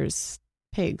saviors'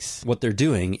 pigs. What they're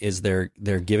doing is they're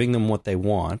giving them what they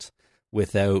want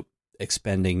without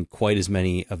expending quite as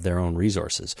many of their own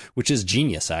resources, which is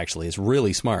genius. Actually, it's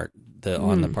really smart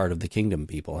on the part of the kingdom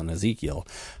people and Ezekiel.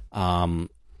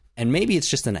 And maybe it's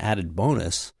just an added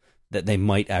bonus that they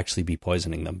might actually be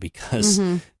poisoning them because,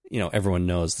 everyone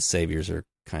knows the saviors are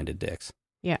kind of dicks.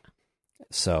 Yeah.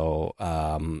 So,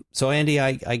 Andy,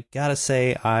 I gotta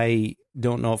say, I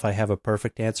don't know if I have a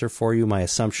perfect answer for you. My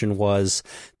assumption was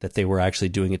that they were actually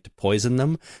doing it to poison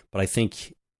them, but I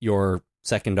think your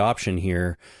second option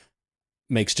here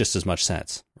makes just as much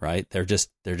sense, right? They're just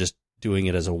doing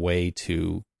it as a way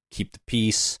to keep the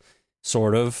peace,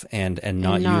 sort of, and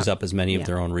not use up as many of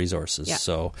their own resources. Yeah.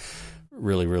 So,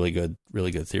 really, really good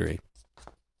theory.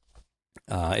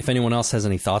 If anyone else has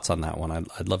any thoughts on that one,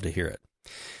 I'd love to hear it.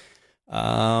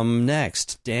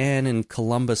 Next, Dan in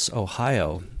Columbus,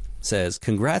 Ohio says,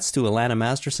 congrats to Alana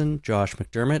Masterson, Josh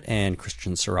McDermott, and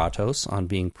Christian Serratos on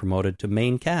being promoted to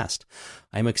main cast.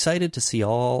 I'm excited to see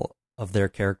all of their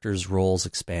characters' roles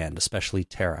expand, especially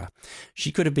Tara.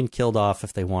 She could have been killed off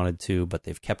if they wanted to, but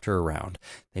they've kept her around.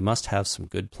 They must have some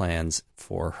good plans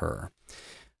for her.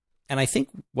 And I think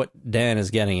what Dan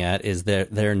is getting at is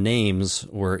that their names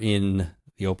were in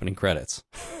the opening credits.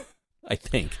 I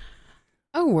think.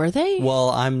 Oh, were they? Well,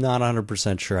 I'm not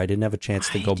 100% sure. I didn't have a chance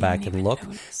to go back and look,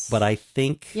 but I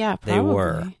think they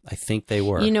were. I think they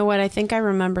were. You know what? I think I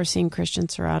remember seeing Christian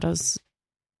Serrato's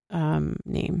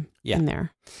name in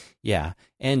there. Yeah.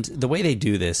 And the way they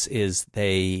do this is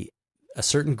a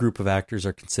certain group of actors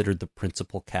are considered the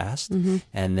principal cast,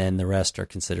 and then the rest are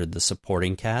considered the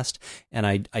supporting cast. And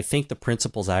I think the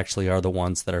principals actually are the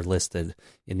ones that are listed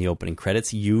in the opening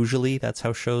credits. Usually that's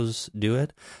how shows do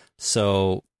it.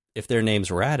 So if their names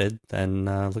were added, then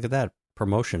look at that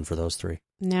promotion for those three.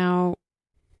 Now,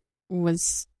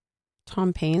 was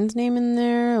Tom Payne's name in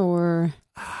there, or?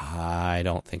 I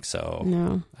don't think so.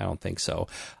 No, I don't think so.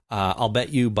 I'll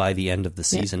bet you by the end of the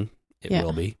season it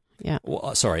will be. Yeah.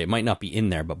 Well, sorry, it might not be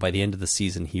in there, but by the end of the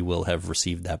season he will have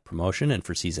received that promotion. And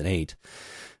for season 8,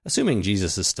 assuming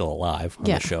Jesus is still alive on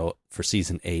the show, for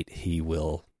season 8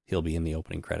 he'll be in the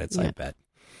opening credits. I bet.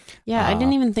 Yeah, I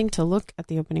didn't even think to look at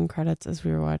the opening credits as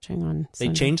we were watching on Sunday.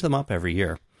 They change them up every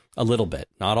year, a little bit,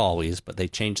 not always, but they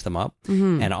change them up,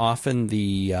 and often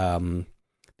the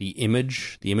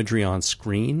imagery on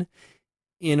screen,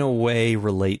 in a way,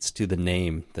 relates to the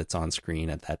name that's on screen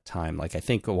at that time. Like I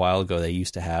think a while ago they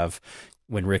used to have,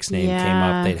 when Rick's name came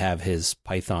up, they'd have his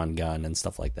Python gun and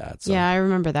stuff like that. So, yeah, I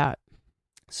remember that.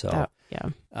 So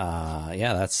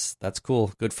that's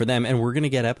cool. Good for them. And we're going to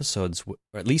get episodes,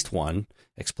 or at least one,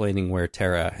 explaining where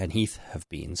Tara and Heath have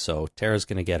been. So Tara's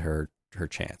going to get her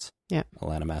chance. Yeah.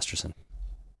 Alana Masterson.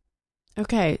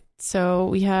 Okay. So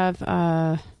we have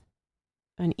an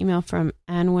email from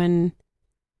Anwen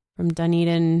from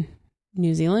Dunedin,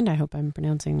 New Zealand. I hope I'm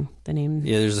pronouncing the name.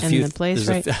 Yeah, there's a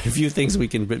few things we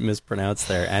can mispronounce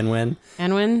there. Anwen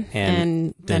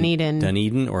and Dunedin.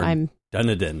 Dunedin or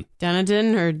Dunedin.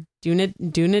 Dunedin or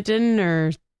Dunedin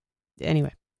or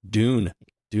anyway. Dune.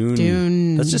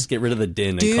 Let's just get rid of the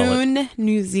din. Dune,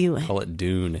 New Zealand. Call it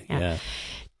Dune. Yeah.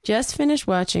 Just finished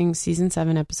watching season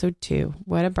 7, episode 2.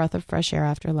 What a breath of fresh air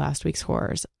after last week's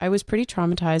horrors. I was pretty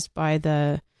traumatized by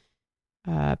the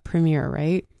premiere,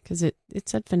 right? Because it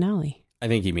said finale. I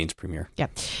think he means premiere. Yeah.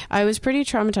 I was pretty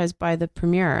traumatized by the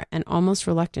premiere and almost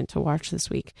reluctant to watch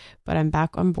this week, but I'm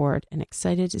back on board and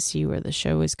excited to see where the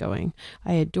show is going.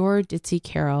 I adore Ditzy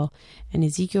Carroll, and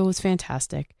Ezekiel was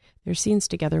fantastic. Their scenes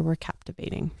together were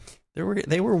captivating.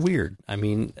 They were weird. I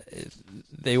mean,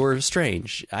 they were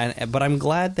strange. But I'm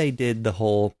glad they did the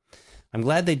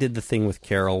thing with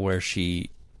Carol where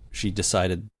she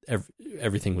decided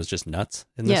everything was just nuts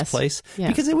in this place. Yeah.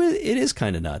 Because it is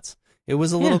kind of nuts. It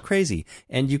was a little crazy.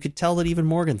 And you could tell that even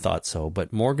Morgan thought so.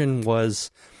 But Morgan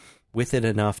was with it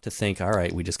enough to think, all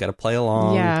right, we just got to play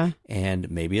along. Yeah. And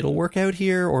maybe it'll work out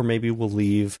here, or maybe we'll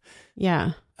leave.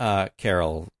 Yeah.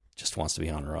 Carol just wants to be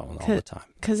on her own all the time.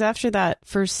 Because after that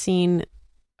first scene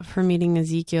of her meeting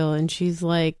Ezekiel, and she's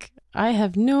like, I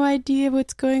have no idea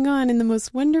what's going on in the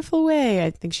most wonderful way,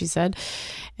 I think she said.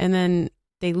 And then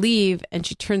they leave, and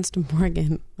she turns to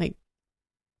Morgan like,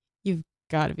 you've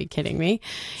got to be kidding me.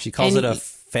 She calls it a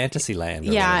fantasy land.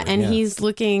 Yeah, and he's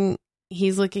looking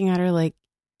at her like,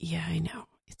 yeah, I know.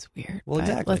 It's weird. Well,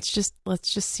 exactly.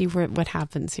 Let's just see what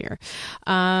happens here.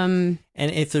 And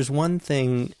if there's one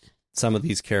thing some of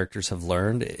these characters have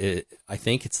learned, I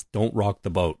think it's don't rock the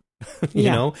boat. you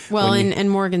know? Well, and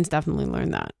Morgan's definitely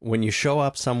learned that. When you show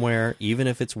up somewhere, even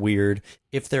if it's weird,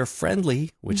 if they're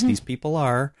friendly, which these people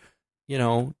are,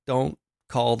 don't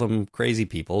call them crazy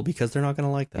people because they're not going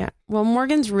to like that. Yeah. Well,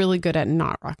 Morgan's really good at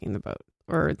not rocking the boat,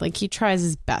 or like he tries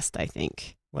his best, I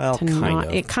think. Well,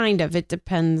 kind of. It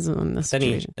depends on the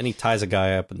situation. Then he ties a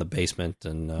guy up in the basement,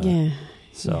 and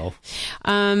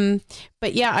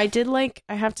but yeah,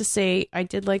 I have to say, I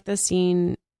did like the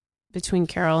scene between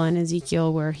Carol and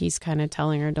Ezekiel where he's kind of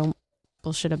telling her, don't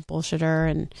bullshit her.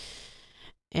 And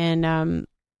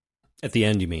At the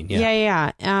end, you mean?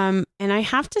 Yeah. And I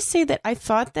have to say that I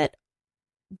thought that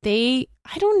I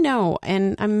don't know,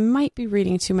 and I might be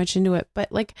reading too much into it,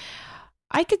 but like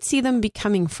I could see them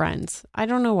becoming friends. I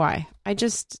don't know why.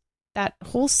 That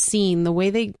whole scene, the way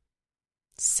they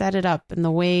set it up and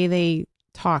the way they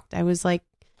talked, I was like,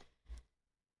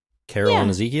 Carol and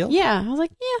Ezekiel? Yeah. I was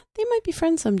like, yeah, they might be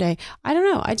friends someday. I don't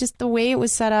know. The way it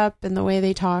was set up and the way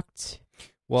they talked,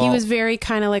 he was very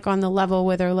kind of like on the level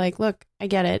with her, like, look, I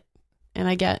get it. And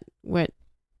I get what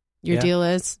your deal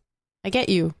is. I get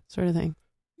you, sort of thing.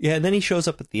 Yeah, and then he shows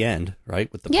up at the end,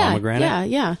 right, with the pomegranate.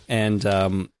 Yeah. And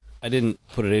I didn't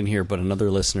put it in here, but another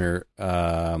listener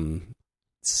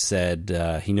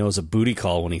said he knows a booty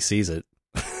call when he sees it.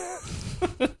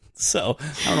 So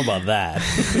I don't know about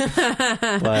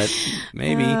that, but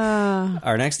maybe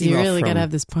our next email. You really got to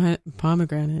have this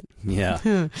pomegranate.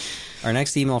 Yeah. Our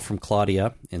next email from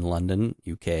Claudia in London,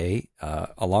 UK,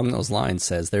 along those lines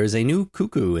says, there is a new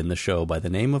cuckoo in the show by the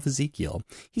name of Ezekiel.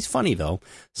 He's funny, though.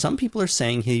 Some people are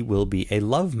saying he will be a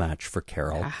love match for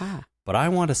Carol, but I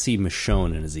want to see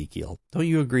Michonne and Ezekiel. Don't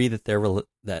you agree that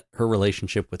that her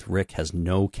relationship with Rick has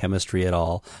no chemistry at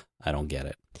all? I don't get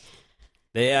it.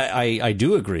 I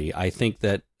do agree. I think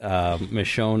that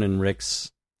Michonne and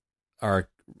Rick's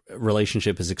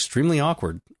relationship is extremely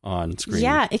awkward on screen.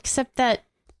 Yeah, except that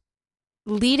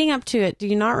leading up to it, do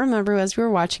you not remember as we were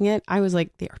watching it, I was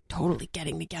like, they are totally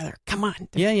getting together. Come on.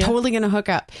 They're totally going to hook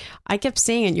up. I kept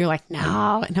saying it. You're like,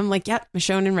 no. And I'm like, yep,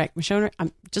 Michonne and Rick.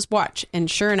 Just watch. And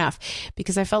sure enough,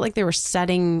 because I felt like they were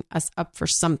setting us up for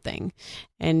something.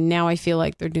 And now I feel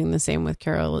like they're doing the same with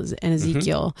Carol and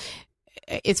Ezekiel. Mm-hmm.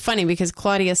 It's funny because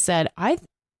Claudia said,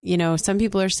 some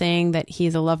people are saying that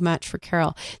he's a love match for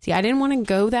Carol. See, I didn't want to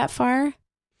go that far.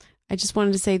 I just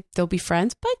wanted to say they'll be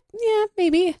friends, but yeah,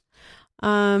 maybe.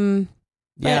 But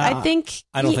I think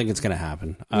I don't think it's going to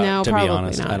happen. No, to probably be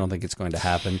honest, not. I don't think it's going to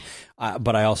happen.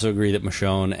 But I also agree that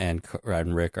Michonne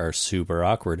and Rick are super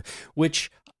awkward, which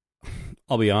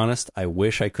I'll be honest, I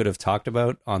wish I could have talked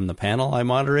about on the panel I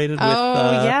moderated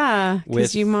with.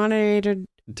 Because you moderated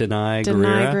Denai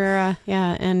Guerrera.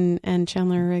 And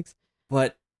Chandler Riggs.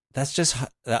 But that's just,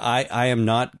 I am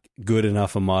not good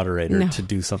enough a moderator to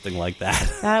do something like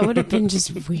that. That would have been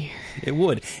just weird. It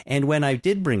would. And when I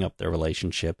did bring up their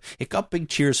relationship, it got big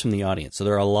cheers from the audience. So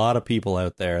there are a lot of people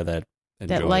out there that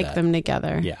like them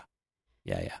together. Yeah.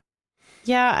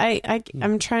 Yeah,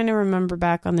 I'm trying to remember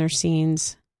back on their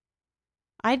scenes.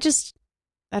 I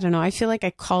don't know. I feel like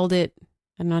I called it,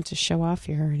 and not to show off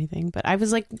here or anything, but I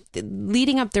was like,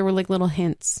 leading up, there were like little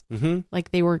hints. Mm-hmm. Like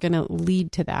they were going to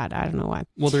lead to that. I don't know why.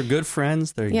 Well, they're good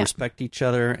friends. They respect each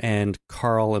other, and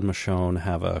Carl and Michonne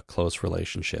have a close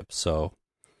relationship. So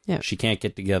she can't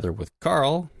get together with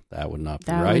Carl. That would not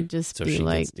be right. Would just so be she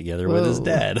like, gets together with his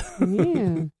dad.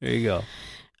 Yeah. There you go.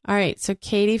 All right. So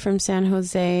Katie from San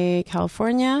Jose,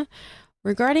 California.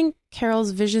 Regarding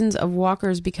Carol's visions of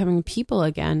walkers becoming people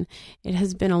again, it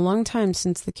has been a long time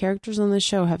since the characters on the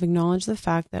show have acknowledged the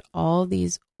fact that all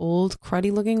these old,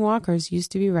 cruddy-looking walkers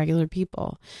used to be regular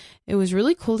people. It was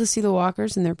really cool to see the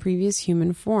walkers in their previous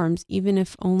human forms, even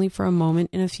if only for a moment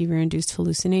in a fever-induced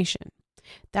hallucination.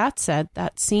 That said,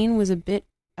 that scene was a bit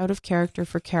out of character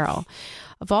for Carol.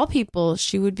 Of all people,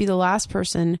 she would be the last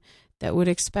person that would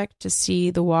expect to see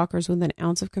the walkers with an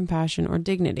ounce of compassion or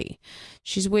dignity.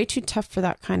 She's way too tough for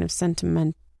that kind of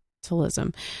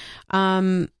sentimentalism.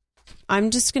 I'm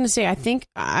just going to say, I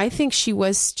think she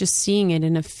was just seeing it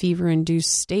in a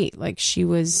fever-induced state. Like she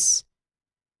was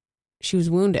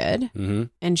wounded, mm-hmm.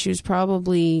 and she was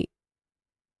probably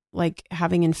like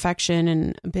having infection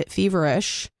and a bit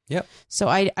feverish. Yep. So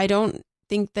I don't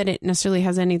think that it necessarily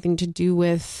has anything to do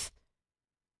with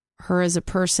her as a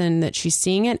person that she's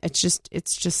seeing it. It's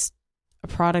just a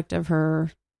product of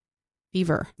her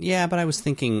fever. Yeah, but I was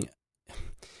thinking,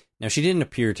 now she didn't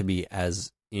appear to be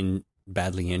as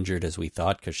badly injured as we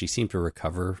thought, because she seemed to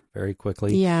recover very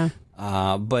quickly. Yeah.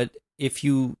 But if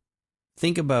you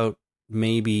think about,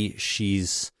 maybe she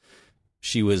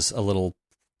was a little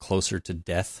closer to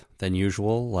death than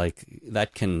usual, like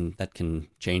that can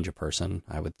change a person,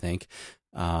 I would think.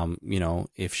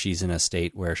 If she's in a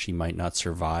state where she might not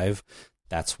survive,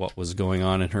 that's what was going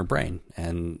on in her brain.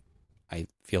 And I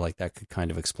feel like that could kind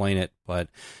of explain it. But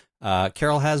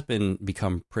Carol has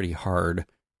become pretty hard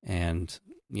and,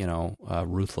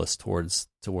 ruthless towards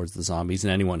the zombies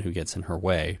and anyone who gets in her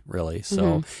way, really.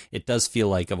 So It does feel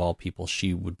like, of all people,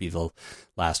 she would be the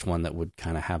last one that would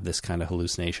kind of have this kind of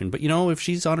hallucination. But, if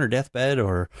she's on her deathbed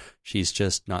or she's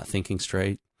just not thinking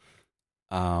straight,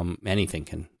 anything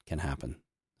can happen.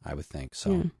 I would think.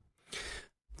 So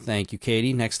thank you,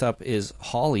 Katie. Next up is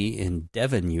Holly in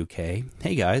Devon, UK.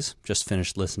 Hey guys, just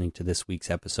finished listening to this week's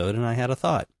episode and I had a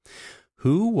thought.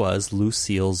 Who was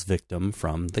Lucille's victim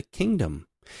from The Kingdom?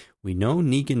 We know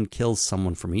Negan kills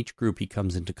someone from each group he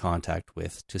comes into contact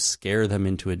with to scare them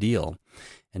into a deal.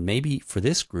 And maybe for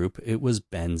this group, it was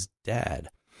Ben's dad.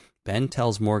 Ben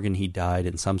tells Morgan he died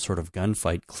in some sort of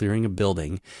gunfight clearing a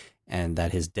building, and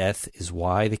that his death is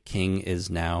why the king is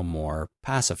now more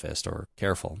pacifist or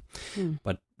careful.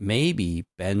 But maybe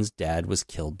Ben's dad was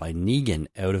killed by Negan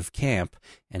out of camp,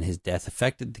 and his death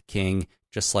affected the king,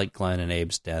 just like Glenn and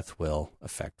Abe's death will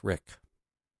affect Rick.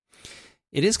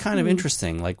 It is kind of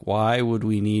interesting. Like, why would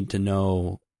we need to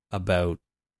know about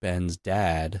Ben's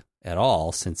dad at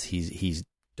all, since he's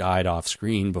died off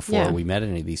screen before we met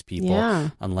any of these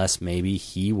people, unless maybe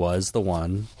he was the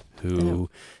one who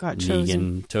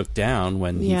Negan took down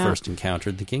when he first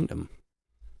encountered the kingdom.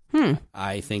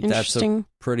 I think that's a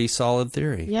pretty solid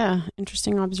theory. Yeah,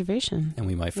 interesting observation. And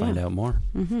we might find out more.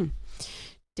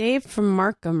 Dave from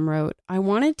Markham wrote, I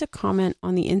wanted to comment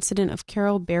on the incident of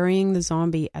Carol burying the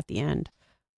zombie at the end.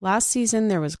 Last season,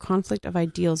 there was a conflict of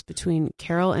ideals between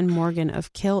Carol and Morgan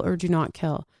of kill or do not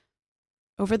kill.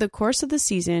 Over the course of the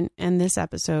season and this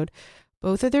episode,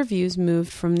 both of their views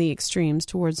moved from the extremes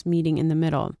towards meeting in the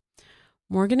middle.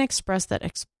 Morgan expressed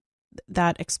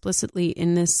that explicitly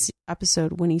in this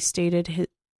episode when he stated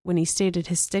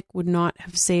his stick would not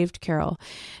have saved Carol,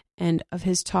 and of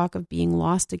his talk of being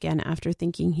lost again after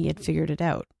thinking he had figured it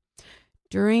out.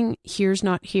 During Here's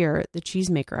Not Here, the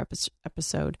Cheesemaker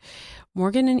episode,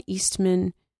 Morgan and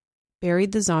Eastman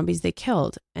buried the zombies they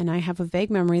killed, and I have a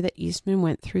vague memory that Eastman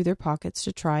went through their pockets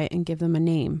to try and give them a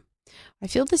name. I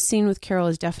feel this scene with Carol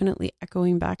is definitely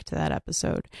echoing back to that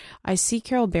episode. I see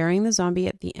Carol burying the zombie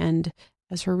at the end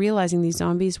as her realizing these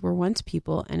zombies were once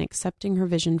people and accepting her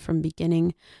vision from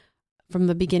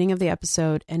the beginning of the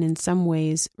episode, and in some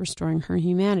ways restoring her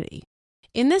humanity.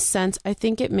 In this sense, I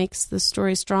think it makes the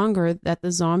story stronger that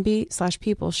the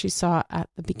zombie/people she saw at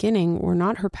the beginning were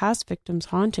not her past victims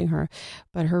haunting her,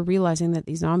 but her realizing that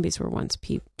these zombies were once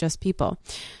just people.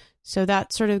 So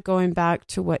that's sort of going back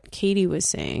to what Katie was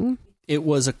saying. It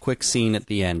was a quick scene at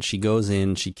the end. She goes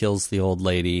in, she kills the old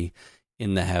lady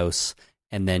in the house,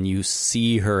 and then you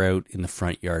see her out in the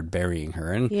front yard burying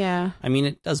her. And yeah, I mean,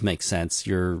 it does make sense.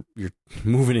 You're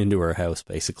moving into her house,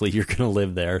 basically. You're going to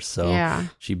live there. So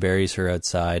she buries her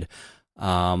outside.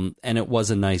 And it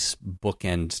was a nice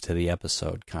bookend to the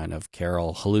episode, kind of.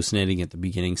 Carol hallucinating at the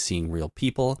beginning, seeing real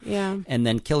people. Yeah. And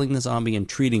then killing the zombie and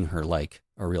treating her like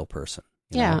a real person.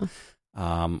 You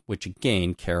know? Which,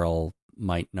 again, Carol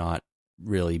might not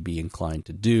really be inclined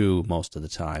to do most of the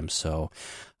time. So,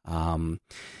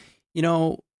 you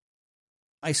know,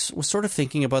 I was sort of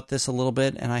thinking about this a little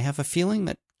bit, and I have a feeling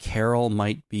that Carol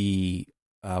might be,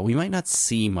 we might not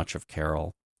see much of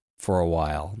Carol for a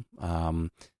while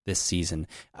this season.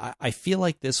 I feel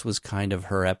like this was kind of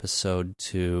her episode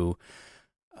to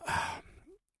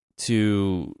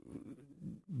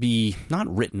be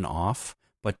not written off,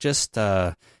 but just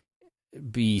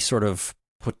be sort of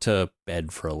put to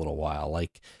bed for a little while.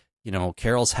 Like, you know,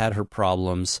 Carol's had her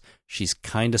problems. She's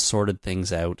kind of sorted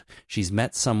things out. She's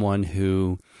met someone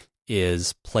who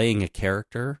is playing a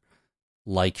character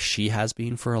like she has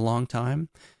been for a long time.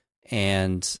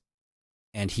 And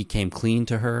he came clean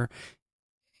to her,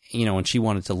 you know, and she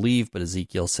wanted to leave, but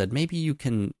Ezekiel said, maybe you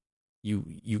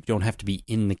don't have to be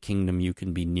in the kingdom. You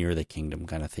can be near the kingdom,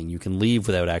 kind of thing. You can leave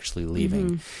without actually leaving.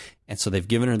 Mm-hmm. And so they've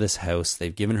given her this house.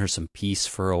 They've given her some peace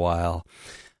for a while.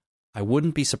 I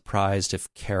wouldn't be surprised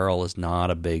if Carol is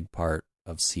not a big part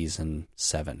of season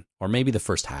 7, or maybe the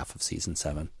first half of season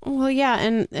 7. Well, yeah.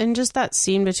 And just that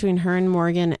scene between her and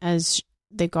Morgan as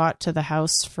they got to the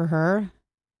house for her,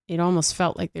 it almost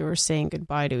felt like they were saying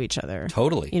goodbye to each other.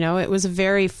 Totally. You know, it was a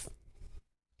very,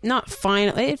 not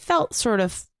final. It felt sort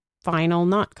of final,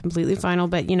 not completely final,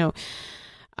 but, you know,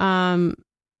 I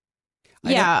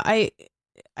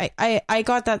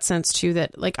got that sense too,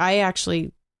 that like, I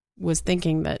actually was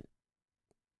thinking that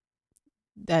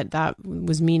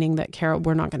was meaning that Carol,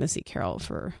 we're not going to see Carol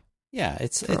for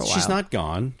she's not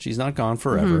gone. She's not gone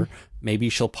forever. Mm-hmm. Maybe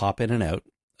she'll pop in and out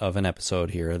of an episode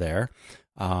here or there.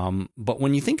 But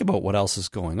when you think about what else is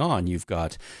going on, you've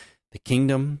got the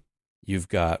kingdom, we've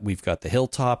got the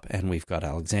hilltop, and we've got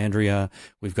Alexandria.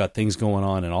 We've got things going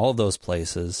on in all of those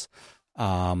places.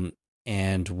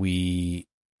 And we,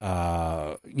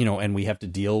 and we have to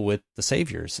deal with the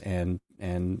saviors and,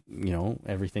 you know,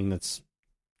 everything that's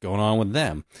going on with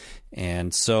them.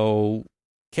 And so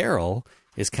Carol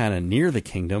is kind of near the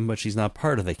kingdom, but she's not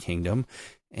part of the kingdom.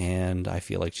 And I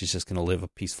feel like she's just going to live a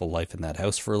peaceful life in that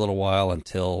house for a little while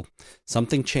until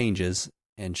something changes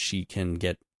and she can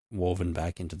get woven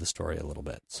back into the story a little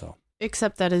bit. So,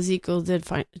 except that Ezekiel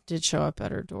did show up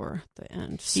at her door at the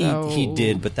end. So he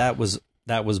did, but that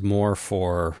was more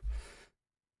for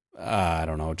I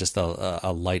don't know, just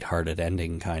a lighthearted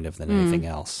ending kind of than anything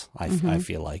else. I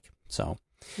feel like so.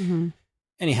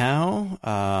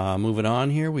 Anyhow, moving on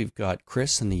here, we've got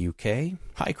Chris in the UK.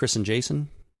 Hi, Chris and Jason.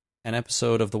 An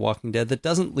episode of The Walking Dead that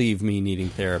doesn't leave me needing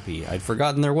therapy. I'd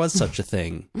forgotten there was such a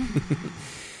thing.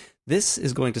 This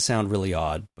is going to sound really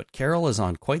odd, but Carol is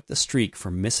on quite the streak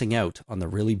for missing out on the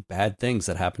really bad things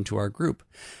that happened to our group.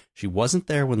 She wasn't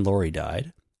there when Lori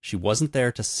died. She wasn't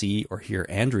there to see or hear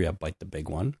Andrea bite the big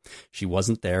one. She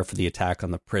wasn't there for the attack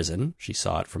on the prison. She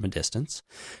saw it from a distance.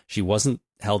 She wasn't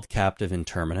held captive in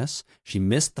Terminus. She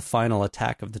missed the final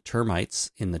attack of the termites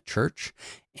in the church,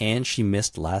 and she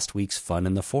missed last week's fun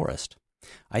in the forest.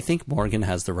 I think Morgan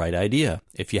has the right idea.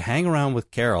 If you hang around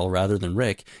with Carol rather than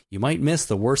Rick, you might miss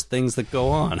the worst things that go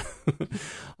on.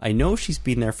 I know she's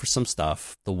been there for some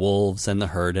stuff, the wolves and the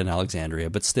herd in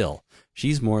Alexandria, but still,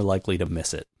 she's more likely to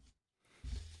miss it.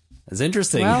 That's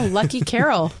interesting. Well, lucky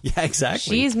Carol. Yeah,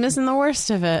 exactly. She's missing the worst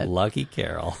of it. Lucky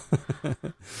Carol.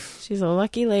 She's a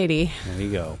lucky lady. There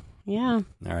you go. Yeah.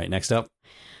 All right, next up.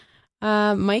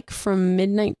 Mike from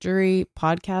Midnight Jury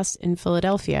Podcast in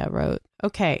Philadelphia wrote,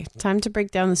 okay, time to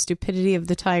break down the stupidity of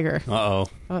the tiger.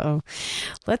 Uh-oh.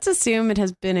 Let's assume it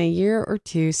has been a year or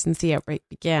two since the outbreak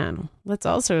began. Let's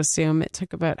also assume it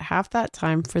took about half that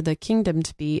time for the kingdom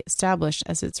to be established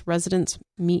as its residents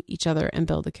meet each other and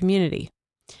build a community.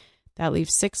 That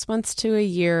leaves 6 months to a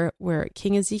year where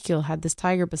King Ezekiel had this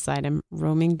tiger beside him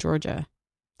roaming Georgia.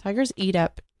 Tigers eat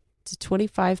up to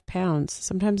 25 pounds,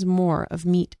 sometimes more, of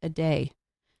meat a day.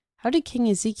 How did King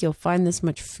Ezekiel find this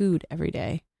much food every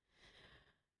day?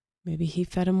 Maybe he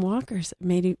fed him walkers.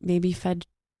 Maybe fed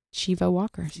Shiva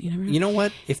walkers. You never know. You know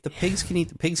what? If the pigs can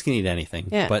eat anything.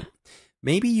 Yeah. But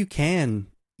maybe you can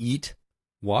eat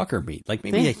walker meat. Like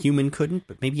maybe a human couldn't,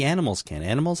 but maybe animals can.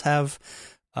 Animals have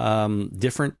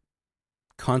different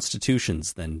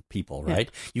constitutions than people,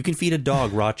 right? Yeah. You can feed a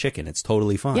dog raw chicken. It's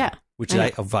totally fine. Yeah. Which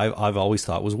I've always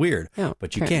thought was weird. No,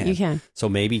 but you can. You can. So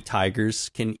maybe tigers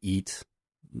can eat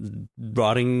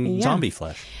rotting zombie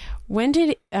flesh. When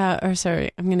did, I'm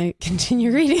going to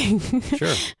continue reading.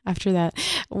 Sure. After that.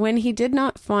 When he did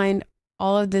not find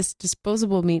all of this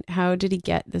disposable meat, how did he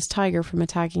get this tiger from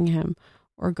attacking him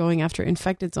or going after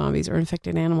infected zombies or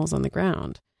infected animals on the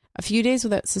ground? A few days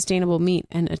without sustainable meat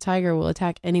and a tiger will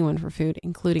attack anyone for food,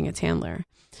 including its handler.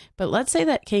 But let's say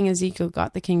that King Ezekiel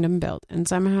got the kingdom built and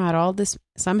somehow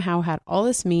had all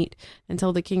this meat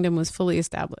until the kingdom was fully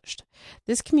established.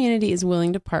 This community is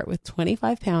willing to part with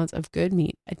 25 pounds of good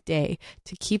meat a day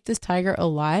to keep this tiger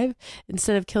alive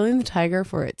instead of killing the tiger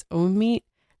for its own meat.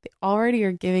 They already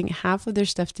are giving half of their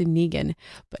stuff to Negan,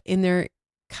 but in their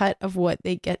cut of what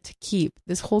they get to keep,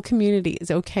 this whole community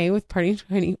is okay with parting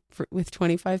with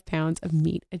 25 pounds of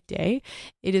meat a day.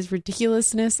 It is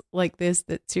ridiculousness like this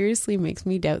that seriously makes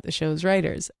me doubt the show's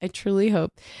writers. I truly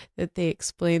hope that they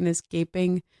explain this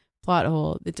gaping plot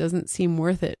hole that doesn't seem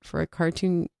worth it for a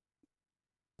cartoon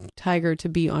tiger to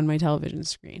be on my television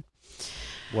screen.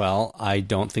 Well, I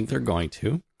don't think they're going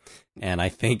to. And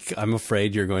I'm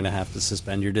afraid you're going to have to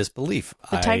suspend your disbelief.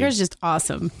 The tiger's just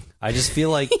awesome. I just feel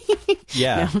like,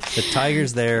 the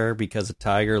tiger's there because a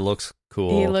tiger looks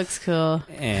cool. He looks cool.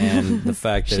 And the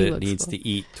fact that it needs to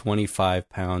eat 25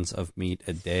 pounds of meat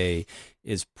a day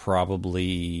is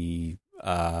probably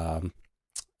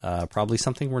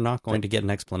something we're not going to get an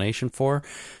explanation for.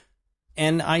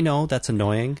 And I know that's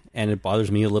annoying, and it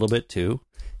bothers me a little bit too.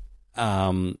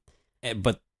 But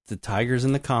the tiger's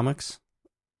in the comics,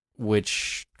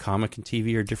 which comic and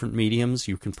TV are different mediums.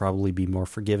 You can probably be more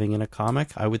forgiving in a comic,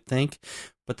 I would think.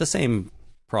 But the same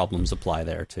problems apply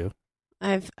there too.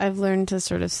 I've learned to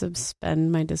sort of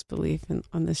suspend my disbelief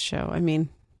on this show. I mean,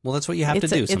 well, that's what you have to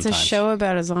do sometimes. It's a show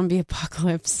about a zombie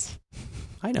apocalypse.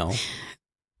 I know.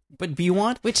 But do you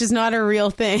want... Which is not a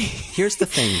real thing. Here's the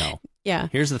thing, though. Yeah.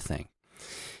 Here's the thing.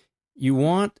 You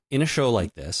want, in a show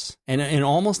like this, and in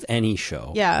almost any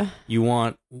show, you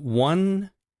want one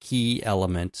key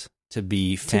element to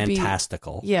be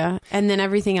fantastical. And then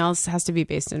everything else has to be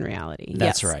based in reality.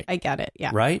 That's right. I get it.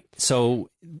 Yeah. Right? So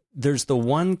there's the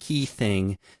one key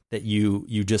thing that you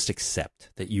just accept,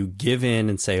 that you give in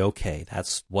and say, okay,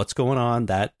 that's what's going on,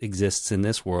 that exists in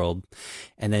this world.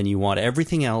 And then you want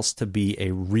everything else to be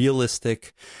a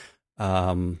realistic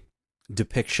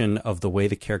depiction of the way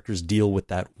the characters deal with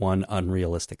that one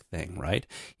unrealistic thing, right?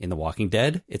 In The Walking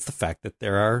Dead, it's the fact that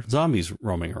there are zombies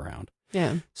roaming around.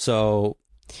 Yeah. So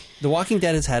The Walking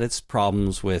Dead has had its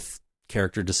problems with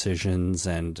character decisions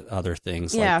and other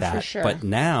things like that. For sure. But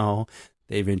now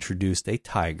they've introduced a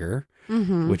tiger,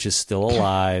 which is still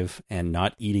alive and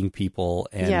not eating people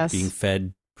and being fed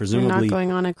They're presumably not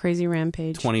going on a crazy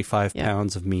rampage. 25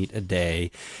 pounds of meat a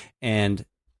day. And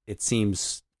it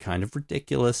seems kind of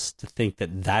ridiculous to think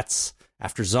that that's,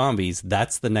 after zombies,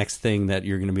 that's the next thing that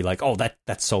you're going to be like, oh,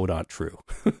 that's so not true.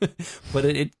 But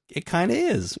it kind of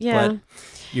is. Yeah. But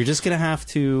you're just going to have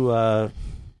to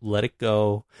let it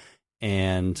go.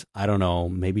 And I don't know,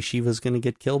 maybe Shiva's going to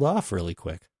get killed off really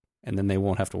quick. And then they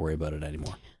won't have to worry about it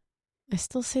anymore. I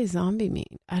still say zombie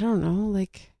meat. I don't know.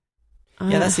 Like,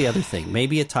 yeah, that's the other thing.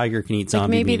 Maybe a tiger can eat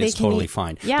zombie meat. It's totally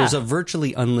fine. Yeah. There's a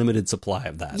virtually unlimited supply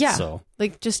of that. Yeah. So.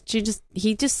 Like,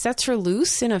 he just sets her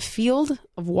loose in a field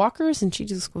of walkers and she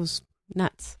just goes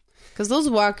nuts. Because those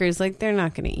walkers, like, they're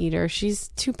not going to eat her. She's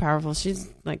too powerful. She's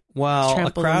like, well,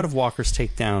 a crowd of walkers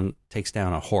takes down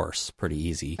a horse pretty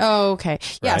easy. Oh, okay.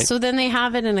 Yeah. Right? So then they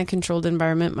have it in a controlled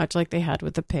environment, much like they had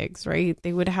with the pigs, right?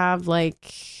 They would have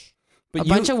like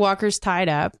bunch of walkers tied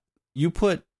up. You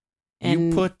put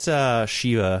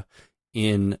Shiva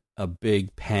in a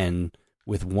big pen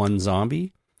with one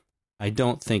zombie. I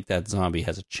don't think that zombie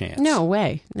has a chance. No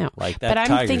way. No. Like that. But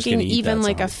I'm thinking even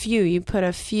like a few. You put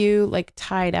a few like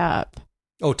tied up.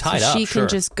 Oh, tied up. She can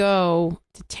just go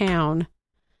to town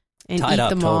and eat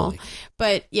them all.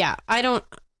 But yeah, I don't.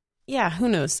 Yeah, who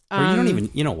knows? Or you don't even.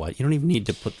 You know what? You don't even need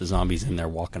to put the zombies in there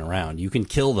walking around. You can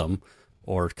kill them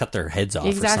or cut their heads off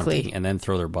or something, and then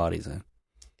throw their bodies in.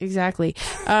 Exactly.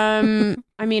 I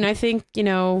mean, I think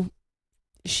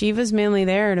Shiva's mainly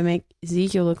there to make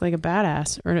Ezekiel look like a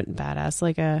badass, or not badass,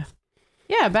 like a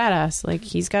badass. Like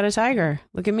he's got a tiger.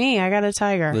 Look at me, I got a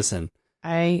tiger. Listen,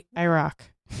 I rock.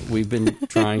 We've been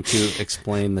trying to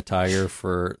explain the tiger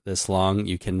for this long.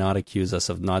 You cannot accuse us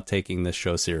of not taking this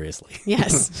show seriously.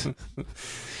 Yes.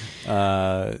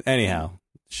 Anyhow,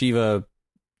 Shiva.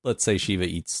 Let's say Shiva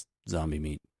eats zombie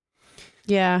meat.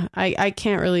 Yeah, I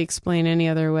can't really explain any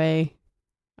other way.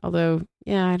 Although,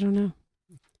 yeah, I don't know.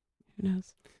 Who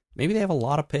knows? Maybe they have a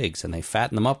lot of pigs and they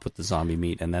fatten them up with the zombie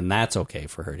meat, and then that's okay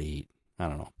for her to eat. I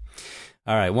don't know.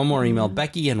 All right, one more email.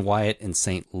 Becky and Wyatt in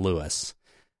St. Louis.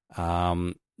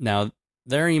 Now,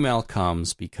 their email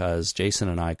comes because Jason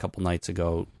and I, a couple nights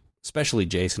ago, especially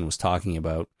Jason, was talking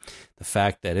about the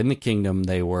fact that in the kingdom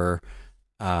they were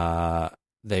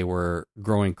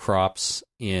growing crops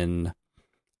in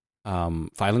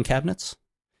filing cabinets.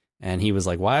 And he was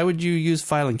like, why would you use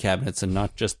filing cabinets and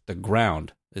not just the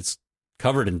ground? It's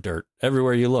covered in dirt.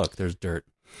 Everywhere you look, there's dirt.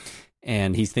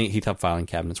 And he thought filing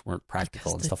cabinets weren't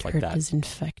practical and stuff like that. The dirt is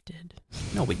infected.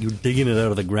 No, but you're digging it out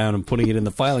of the ground and putting it in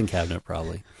the filing cabinet,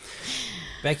 probably.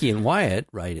 Becky and Wyatt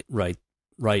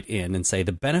write in and say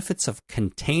the benefits of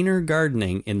container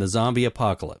gardening in the zombie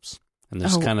apocalypse. And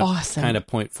there's kind of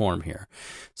point form here.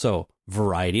 So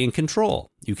variety and control.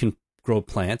 You can grow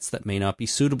plants that may not be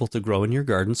suitable to grow in your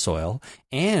garden soil,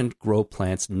 and grow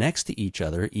plants next to each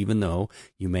other, even though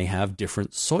you may have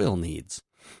different soil needs.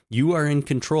 You are in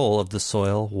control of the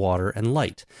soil, water, and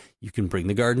light. You can bring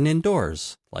the garden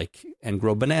indoors, and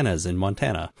grow bananas in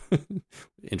Montana.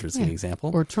 Interesting example.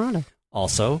 Or Toronto.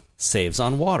 Also, saves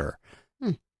on water.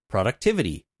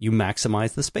 Productivity. You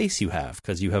maximize the space you have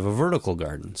because you have a vertical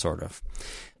garden, sort of.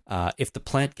 If the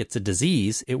plant gets a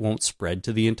disease, it won't spread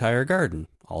to the entire garden.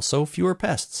 Also, fewer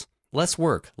pests. Less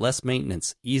work, less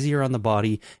maintenance, easier on the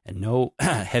body, and no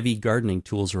heavy gardening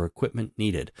tools or equipment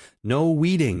needed. No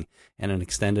weeding, and an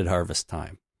extended harvest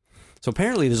time. So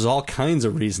apparently there's all kinds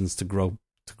of reasons to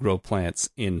grow plants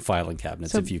in filing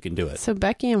cabinets if you can do it. So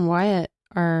Becky and Wyatt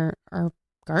are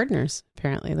gardeners,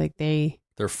 apparently. Like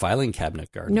they're filing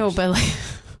cabinet gardeners. No, but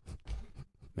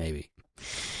maybe.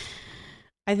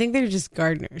 I think they're just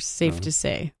gardeners, safe to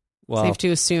say. Well, safe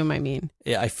to assume, I mean.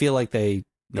 Yeah, I feel like they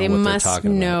must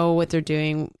know what they're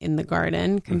doing in the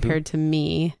garden compared to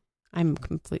me. I'm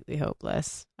completely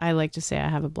hopeless. I like to say I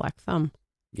have a black thumb.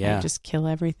 Yeah. I just kill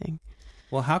everything.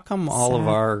 Well, how come all of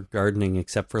our gardening,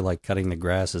 except for cutting the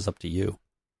grass, is up to you?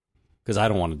 Because I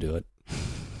don't want to do it.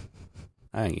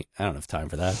 I don't have time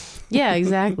for that. Yeah,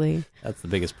 exactly. That's the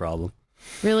biggest problem.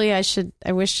 Really, I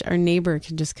wish our neighbor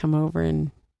could just come over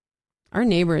and... Our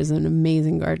neighbor is an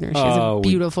amazing gardener. She has a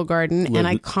beautiful garden, and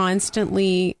I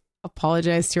constantly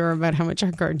apologize to her about how much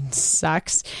our garden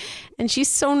sucks. And she's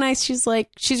so nice. She's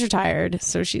retired,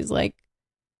 so she's like,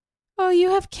 "Oh,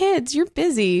 you have kids. You're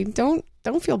busy. Don't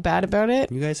feel bad about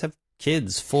it. You guys have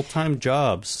kids, full-time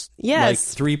jobs.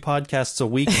 Yes, 3 podcasts a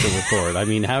week to record. I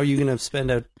mean, how are you going to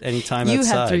spend any time outside? You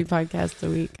have 3 podcasts a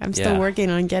week. I'm still working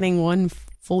on getting one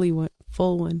full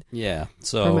one. Yeah,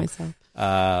 so for myself.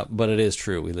 But it is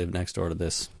true. We live next door to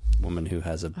this woman who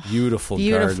has a beautiful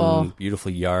garden,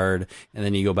 beautiful yard, and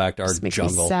then you go back to our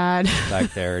jungle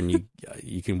back there, and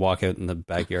you can walk out in the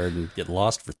backyard and get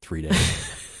lost for 3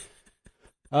 days.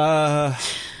 All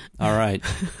right.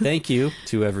 Thank you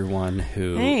to everyone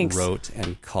who wrote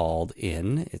and called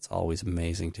in. It's always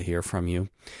amazing to hear from you.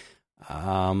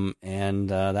 And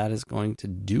that is going to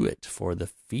do it for the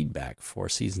feedback for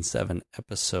Season 7,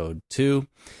 Episode 2.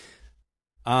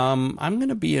 I'm going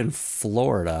to be in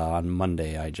Florida on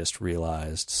Monday, I just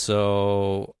realized.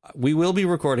 So we will be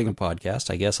recording a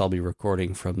podcast. I guess I'll be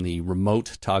recording from the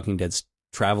remote Talking Dead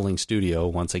traveling studio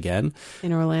once again.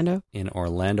 In Orlando? In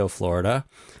Orlando, Florida.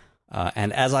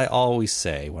 And as I always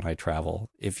say when I travel,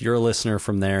 if you're a listener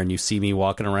from there and you see me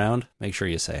walking around, make sure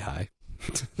you say hi.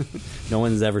 No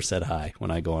one's ever said hi when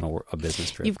I go on a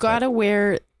business trip. You've got to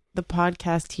wear the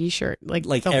podcast t-shirt like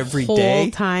the every whole day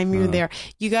time you're there.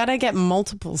 You got to get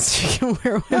multiples so you can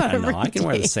wear one. I don't know. I can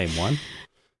wear the same one.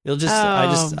 You'll just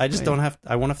I just don't have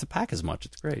I won't have to pack as much.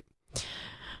 It's great.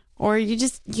 Or you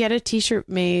just get a t-shirt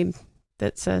made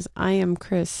that says I am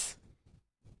Chris.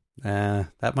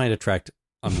 That might attract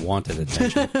unwanted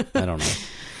attention. I don't know.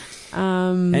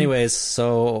 Anyways,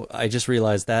 so I just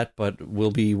realized that, but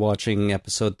we'll be watching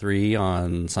episode 3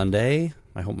 on Sunday.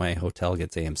 I hope my hotel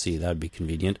gets AMC. That would be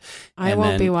convenient. I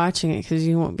won't be watching it because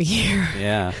you won't be here.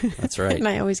 Yeah, that's right. And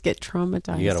I always get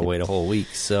traumatized. You got to wait a whole week.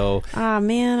 So,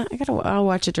 man, I'll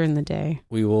watch it during the day.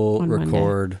 We will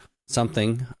record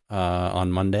something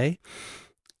on Monday,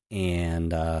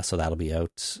 and so that'll be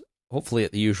out hopefully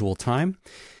at the usual time.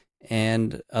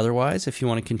 And otherwise, if you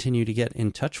want to continue to get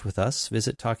in touch with us,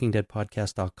 visit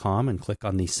TalkingDeadPodcast.com and click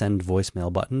on the send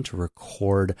voicemail button to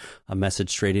record a message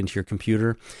straight into your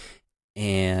computer.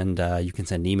 And you can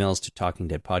send emails to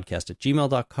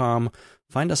talkingdeadpodcast@gmail.com.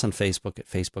 Find us on Facebook at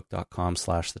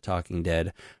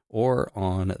facebook.com/thetalkingdead or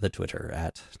on the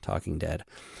Twitter @talkingdead.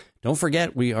 Don't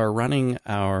forget, we are running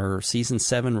our Season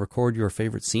 7 Record Your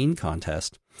Favorite Scene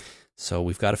contest. So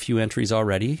we've got a few entries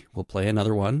already. We'll play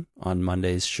another one on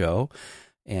Monday's show.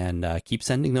 And keep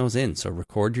sending those in. So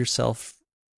record yourself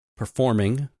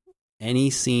performing any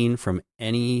scene from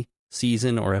any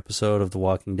season or episode of The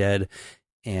Walking Dead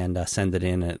and send it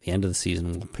in. At the end of the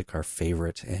season, we'll pick our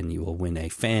favorite, and you will win a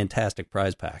fantastic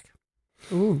prize pack.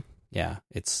 Ooh. Yeah,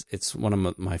 it's one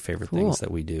of my favorite things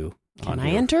that we do. Can I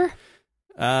enter?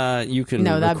 You can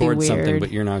record something,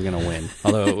 but you're not going to win.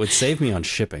 Although it would save me on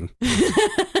shipping,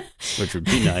 which would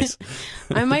be nice.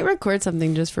 I might record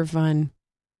something just for fun,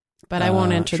 but I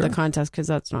won't enter the contest because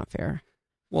that's not fair.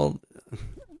 Well,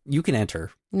 you can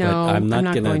enter. No, but I'm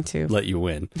not going to let you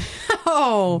win.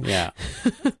 Oh, yeah.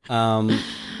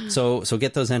 So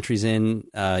get those entries in.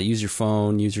 Use your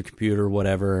phone, use your computer,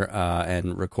 whatever,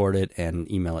 and record it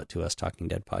and email it to us,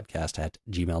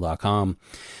 talkingdeadpodcast@gmail.com.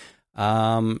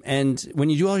 And when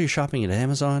you do all your shopping at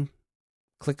Amazon,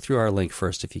 click through our link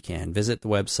first if you can. Visit the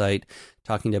website,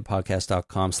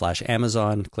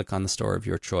 talkingdeadpodcast.com/Amazon. Click on the store of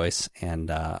your choice, and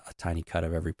a tiny cut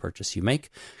of every purchase you make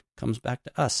comes back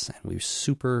to us, and we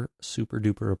super, super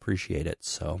duper appreciate it.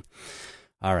 So,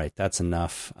 all right, that's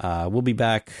enough. We'll be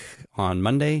back on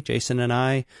Monday, Jason and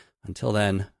I. Until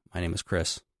then, my name is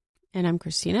Chris. And I'm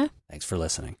Christina. Thanks for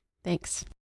listening. Thanks.